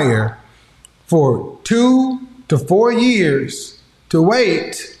on fire for 2 to 4 years to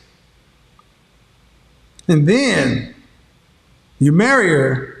wait, and then you marry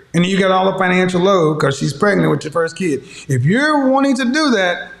her, and you got all the financial load because she's pregnant with your first kid. If you're wanting to do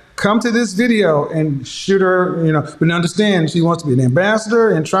that, come to this video and shoot her, but understand she wants to be an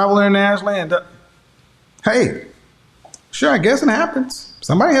ambassador and travel internationally. And hey, sure, I guess it happens.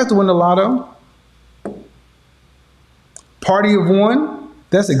 Somebody has to win the lotto. Party of one,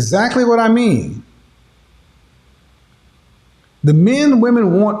 that's exactly what I mean. The men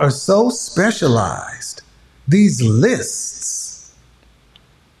women want are so specialized. These lists.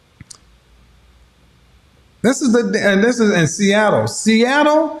 This is in Seattle.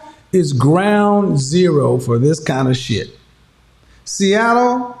 Seattle is ground zero for this kind of shit.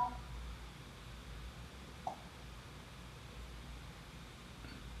 Seattle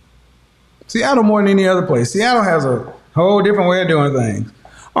more than any other place. Seattle has a whole different way of doing things.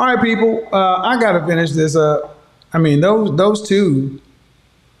 All right, people, I gotta finish this up. I mean, those two,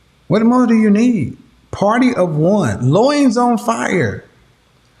 what more do you need? Party of one, loins on fire.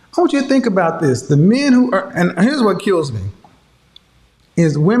 I want you to think about this. The men who are, and here's what kills me,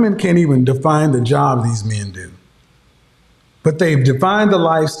 is women can't even define the job these men do. but they've defined the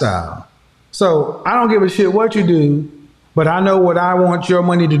lifestyle. So I don't give a shit what you do, but I know what I want your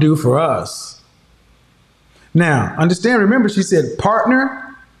money to do for us. Now, understand, remember, she said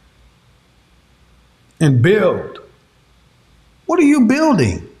partner and build. What are you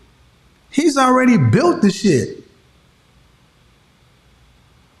building? He's already built the shit.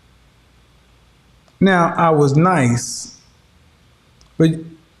 Now, I was nice, but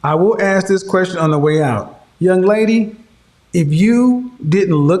I will ask this question on the way out. Young lady, if you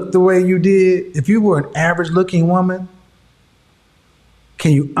didn't look the way you did, if you were an average looking woman,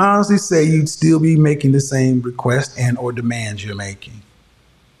 can you honestly say you'd still be making the same requests and or demands you're making?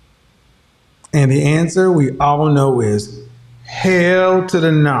 And the answer we all know is hell to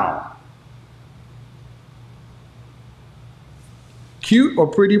the no. Cute or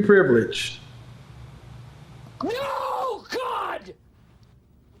pretty privilege? No, God!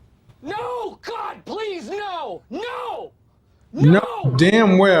 No, God, please, no! No! No,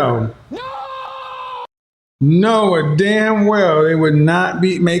 damn well. No! No, damn well they would not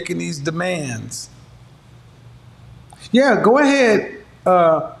be making these demands. Yeah, go ahead,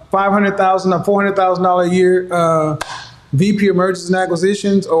 $500,000 or $400,000 a year VP of Mergers and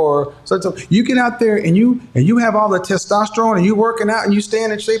Acquisitions, or so you get out there and you have all the testosterone and you working out and you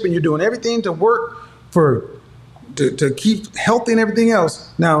staying in shape and you're doing everything to work to keep healthy and everything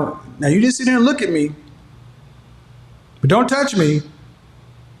else. Now you just sit there and look at me, but don't touch me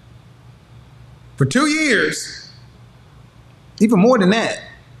for 2 years, even more than that.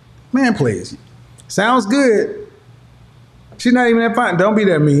 Man, please. Sounds good. She's not even that fine. Don't be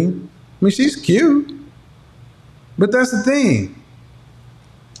that mean. I mean, she's cute. But that's the thing.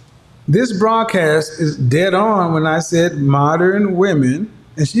 This broadcast is dead on when I said modern women,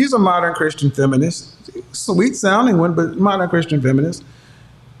 and she's a modern Christian feminist, sweet sounding one, but modern Christian feminist.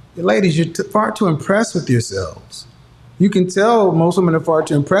 Ladies, you're far too impressed with yourselves. You can tell most women are far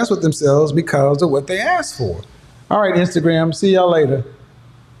too impressed with themselves because of what they ask for. All right, Instagram, see y'all later.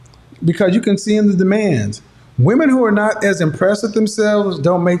 Because you can see in the demands. Women who are not as impressed with themselves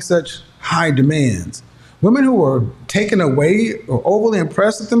don't make such high demands. Women who are taken away or overly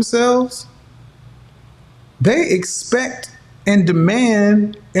impressed with themselves, they expect and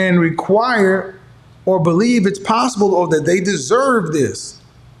demand and require or believe it's possible or that they deserve this.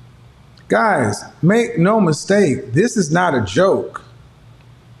 Guys, make no mistake, this is not a joke.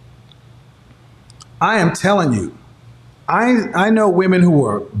 I am telling you, I know women who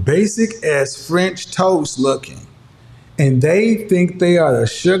are basic as French toast looking, and they think they are the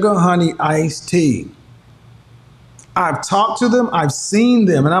sugar honey iced tea. I've talked to them, I've seen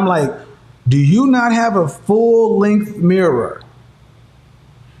them, and I'm like, do you not have a full length mirror?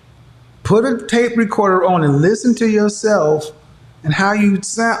 Put a tape recorder on and listen to yourself and how you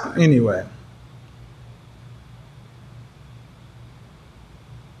sound. Anyway.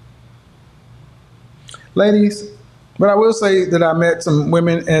 Ladies, but I will say that I met some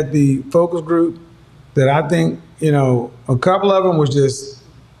women at the focus group that I think, a couple of them was just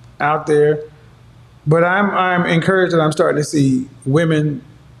out there. But I'm encouraged that I'm starting to see women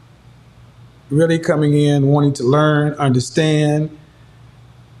really coming in, wanting to learn, understand,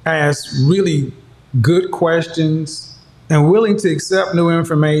 ask really good questions, and willing to accept new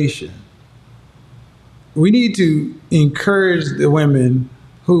information. We need to encourage the women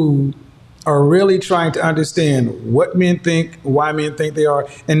who are really trying to understand what men think, why men think they are,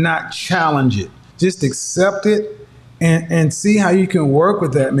 and not challenge it. Just accept it and see how you can work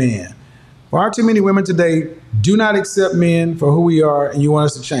with that man. Far too many women today do not accept men for who we are, and you want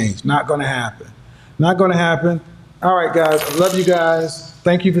us to change. Not going to happen. Not going to happen. All right, guys. I love you guys.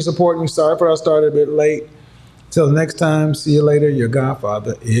 Thank you for supporting me. Sorry for I started a bit late. Till the next time, see you later. Your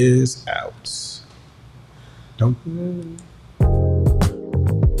Godfather is out. Don't...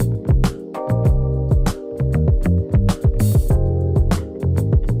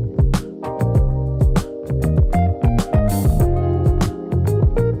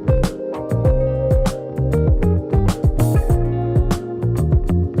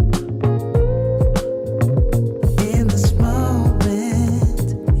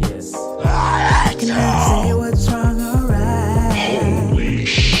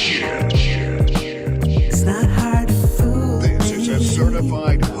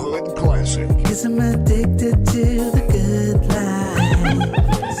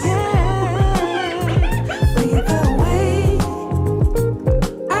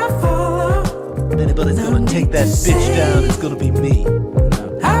 Anybody that's gonna take that bitch down, it's gonna be me.